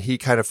this. And he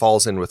kind of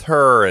falls in with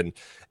her and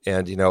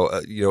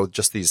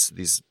just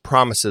these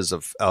promises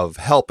of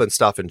help and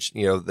stuff. And,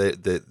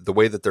 the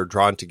way that they're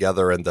drawn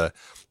together and the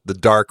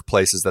dark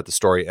places that the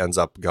story ends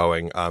up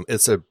going.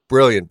 It's a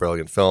brilliant,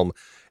 brilliant film.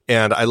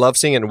 And I love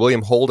seeing it in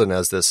William Holden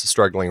as this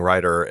struggling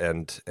writer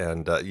and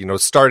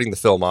starting the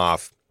film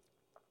off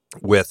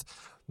with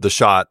the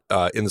shot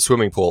in the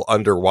swimming pool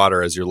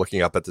underwater as you're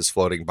looking up at this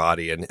floating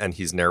body and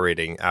he's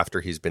narrating after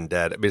he's been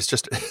dead. I mean,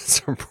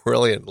 it's a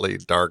brilliantly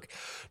dark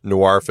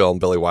noir film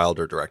Billy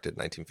Wilder directed in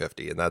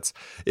 1950. And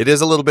it is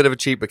a little bit of a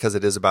cheat because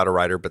it is about a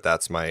writer, but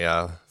that's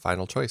my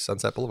final choice,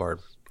 Sunset Boulevard.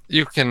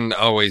 You can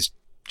always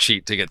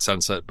cheat to get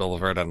Sunset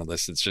Boulevard on the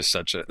list. It's just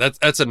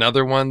that's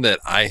another one that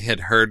I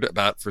had heard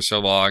about for so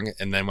long.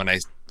 And then when I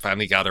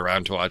finally got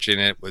around to watching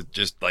it, was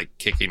just like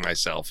kicking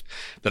myself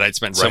that I'd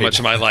spent so much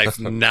of my life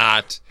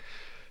not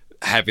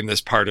having this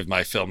part of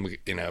my film,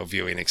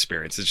 viewing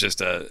experience. It's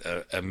just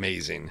a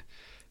amazing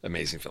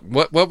film.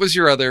 What was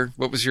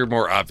your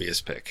more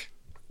obvious pick?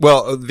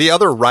 Well, the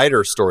other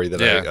writer story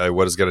that I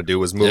was going to do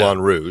was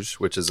Moulin Rouge,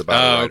 which is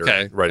about a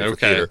writer writing for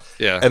theater.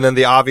 Yeah. And then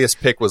the obvious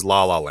pick was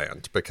La La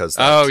Land because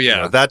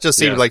that just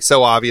seemed like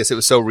so obvious. It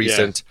was so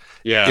recent.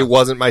 Yeah. It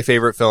wasn't my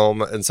favorite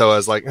film. And so I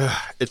was like,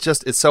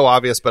 it's so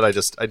obvious, but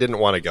I didn't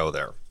want to go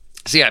there.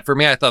 So yeah, for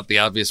me, I thought the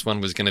obvious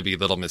one was going to be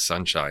Little Miss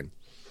Sunshine.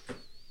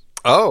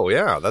 Oh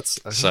yeah, that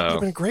would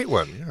have been a great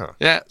one.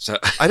 Yeah. So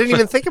I didn't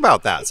even think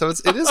about that. So it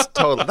is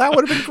total. That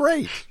would have been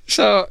great.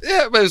 So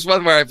yeah, but it was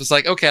one where I was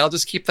like, okay, I'll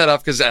just keep that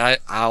up because I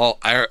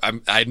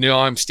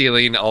know I'm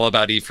stealing All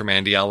About Eve from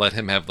Andy. I'll let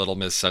him have Little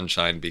Miss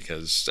Sunshine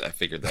because I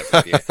figured that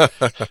would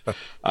be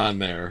on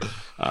there.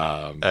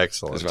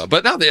 Excellent. As well.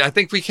 But no, I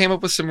think we came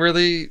up with some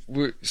really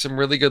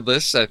good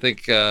lists. I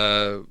think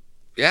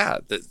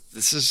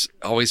this is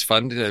always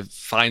fun to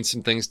find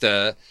some things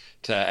to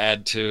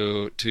add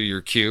to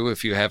your queue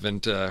if you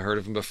haven't heard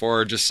of them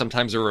before, or just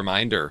sometimes a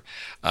reminder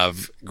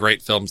of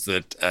great films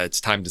that it's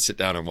time to sit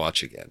down and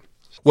watch again.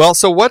 Well,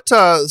 so what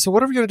are we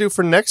going to do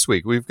for next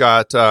week? We've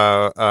got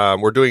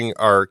we're doing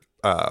our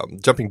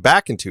jumping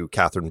back into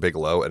Catherine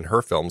Bigelow and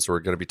her films. We're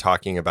going to be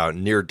talking about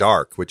Near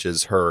Dark, which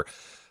is her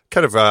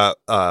kind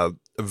of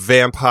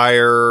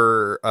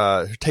vampire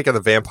take on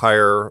the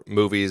vampire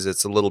movies.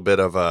 It's a little bit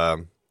of I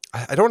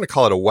don't want to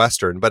call it a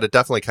Western, but it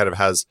definitely kind of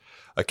has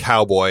a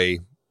cowboy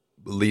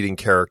leading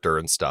character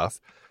and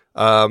stuff.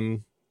 I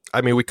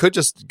mean, we could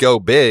just go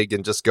big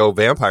and just go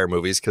vampire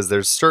movies because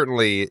there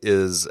certainly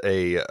is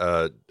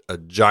a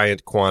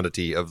giant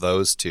quantity of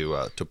those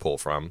to pull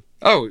from.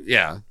 Oh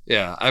yeah.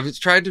 I was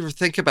trying to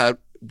think about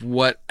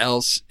what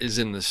else is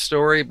in the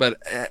story, but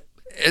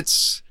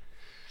it's.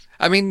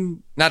 I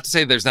mean, not to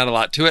say there's not a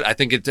lot to it. I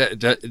think it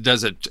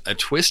does a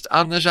twist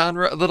on the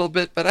genre a little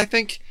bit, but I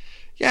think.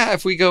 Yeah,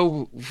 if we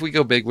go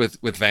big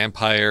with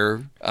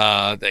vampire,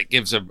 that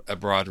gives a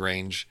broad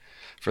range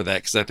for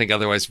that, because I think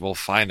otherwise we'll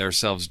find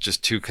ourselves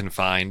just too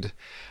confined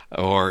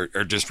or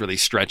just really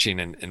stretching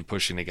and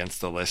pushing against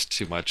the list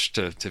too much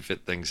to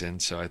fit things in.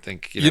 So I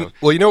think,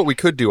 Well, what we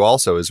could do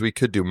also is we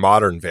could do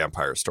modern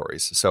vampire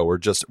stories. So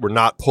we're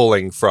not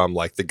pulling from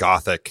like the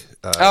Gothic,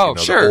 the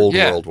old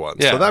world ones.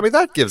 Yeah. So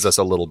that gives us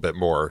a little bit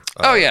more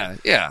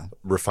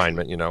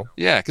refinement,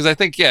 Yeah, because I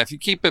think, if you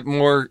keep it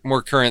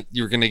more current,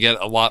 you're going to get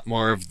a lot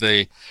more of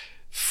the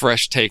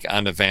fresh take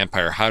on a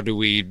vampire. How do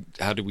we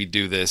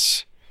do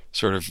this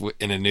sort of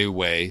in a new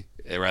way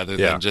rather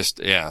than just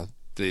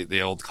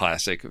the old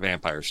classic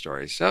vampire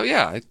stories. So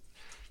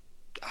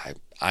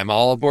I'm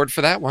all aboard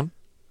for that one.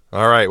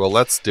 All right, well,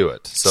 let's do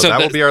it. So that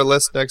will be our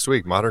list next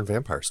week, modern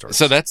vampire stories.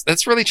 So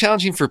that's really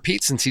challenging for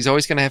Pete since he's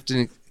always going to have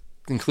to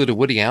include a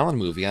Woody Allen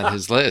movie on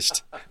his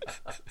list.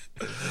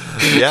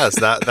 Yes,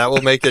 that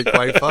will make it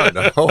quite fun.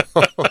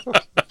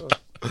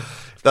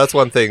 That's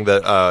one thing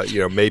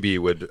that maybe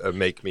would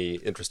make me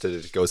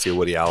interested to go see a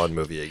Woody Allen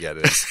movie again,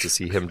 is to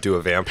see him do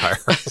a vampire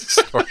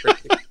story.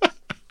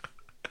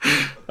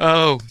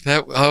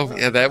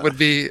 That would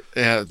be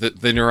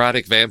the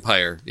neurotic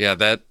vampire.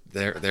 Yeah,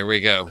 there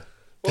we go.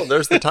 Well,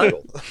 there's the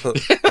title,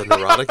 The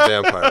Neurotic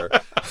Vampire.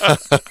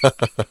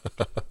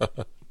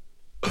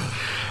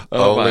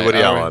 Only Woody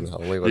Allen.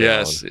 Only Woody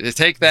Allen. Yes,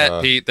 take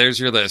that, Pete. There's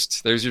your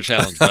list. There's your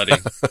challenge, buddy.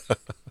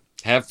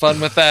 Have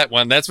fun with that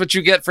one. That's what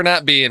you get for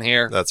not being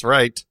here. That's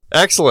right.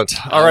 Excellent.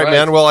 All right,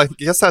 man. Well, I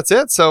guess that's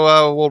it.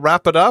 So we'll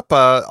wrap it up.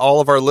 All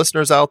of our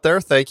listeners out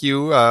there, thank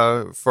you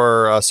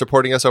for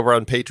supporting us over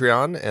on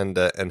Patreon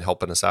and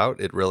helping us out.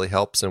 It really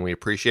helps, and we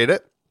appreciate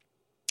it.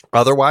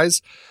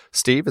 Otherwise,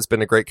 Steve, it's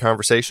been a great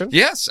conversation.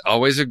 Yes,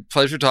 always a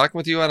pleasure talking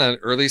with you on an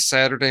early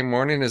Saturday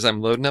morning as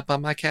I'm loading up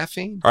on my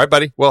caffeine. All right,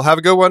 buddy. Well, have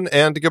a good one,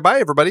 and goodbye,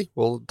 everybody.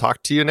 We'll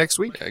talk to you next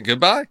week.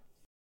 Goodbye.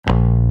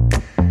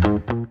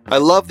 I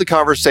love the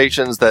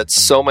conversations that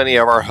so many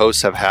of our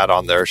hosts have had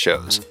on their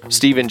shows.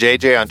 Steve and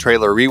JJ on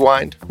Trailer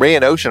Rewind, Ray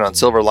and Ocean on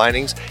Silver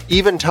Linings,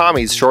 even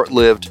Tommy's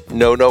short-lived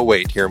No,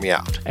 Wait, Hear Me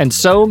Out. And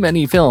so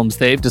many films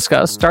they've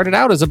discussed started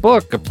out as a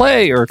book, a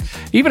play, or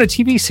even a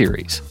TV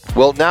series.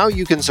 Well, now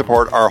you can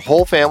support our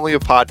whole family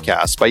of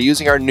podcasts by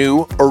using our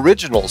new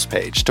Originals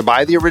page to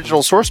buy the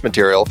original source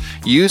material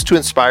used to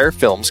inspire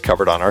films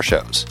covered on our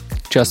shows.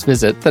 Just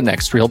visit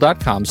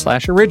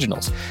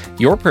thenextreel.com/originals.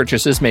 Your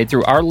purchases made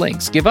through our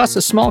links give us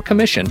a small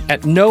commission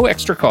at no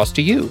extra cost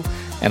to you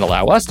and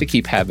allow us to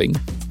keep having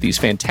these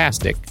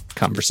fantastic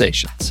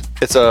conversations.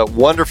 It's a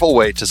wonderful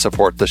way to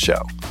support the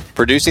show.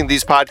 Producing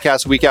these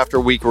podcasts week after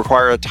week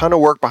require a ton of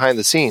work behind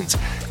the scenes.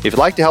 If you'd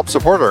like to help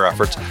support our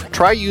efforts,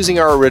 try using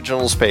our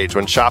Originals page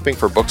when shopping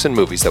for books and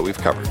movies that we've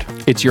covered.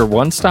 It's your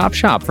one-stop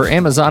shop for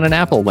Amazon and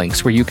Apple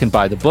links where you can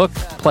buy the book,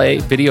 play,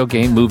 video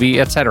game, movie,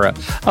 etc.,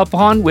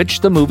 upon which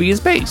the movie is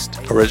based.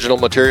 Original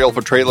material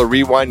for Trailer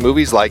Rewind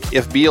movies like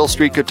If Beale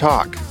Street Could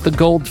Talk, The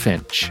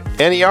Goldfinch,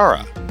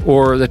 Aniara,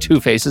 or The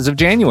Two Faces of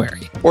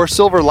January. Or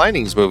Silver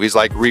Linings movies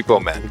like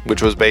Repo Men,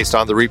 which was based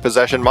on the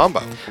Repossession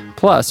Mambo.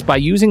 Plus, by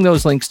using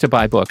those links to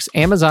buy books,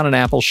 Amazon and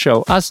Apple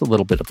show us a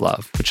little bit of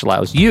love, which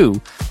allows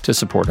you to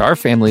support our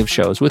family of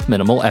shows with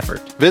minimal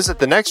effort. Visit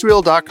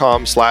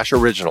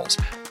thenextreel.com/originals.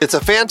 It's a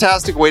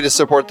fantastic way to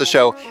support the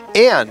show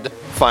and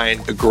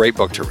find a great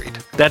book to read.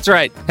 That's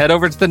right. Head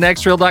over to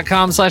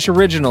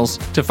thenextreel.com/originals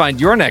to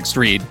find your next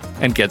read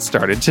and get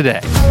started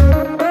today.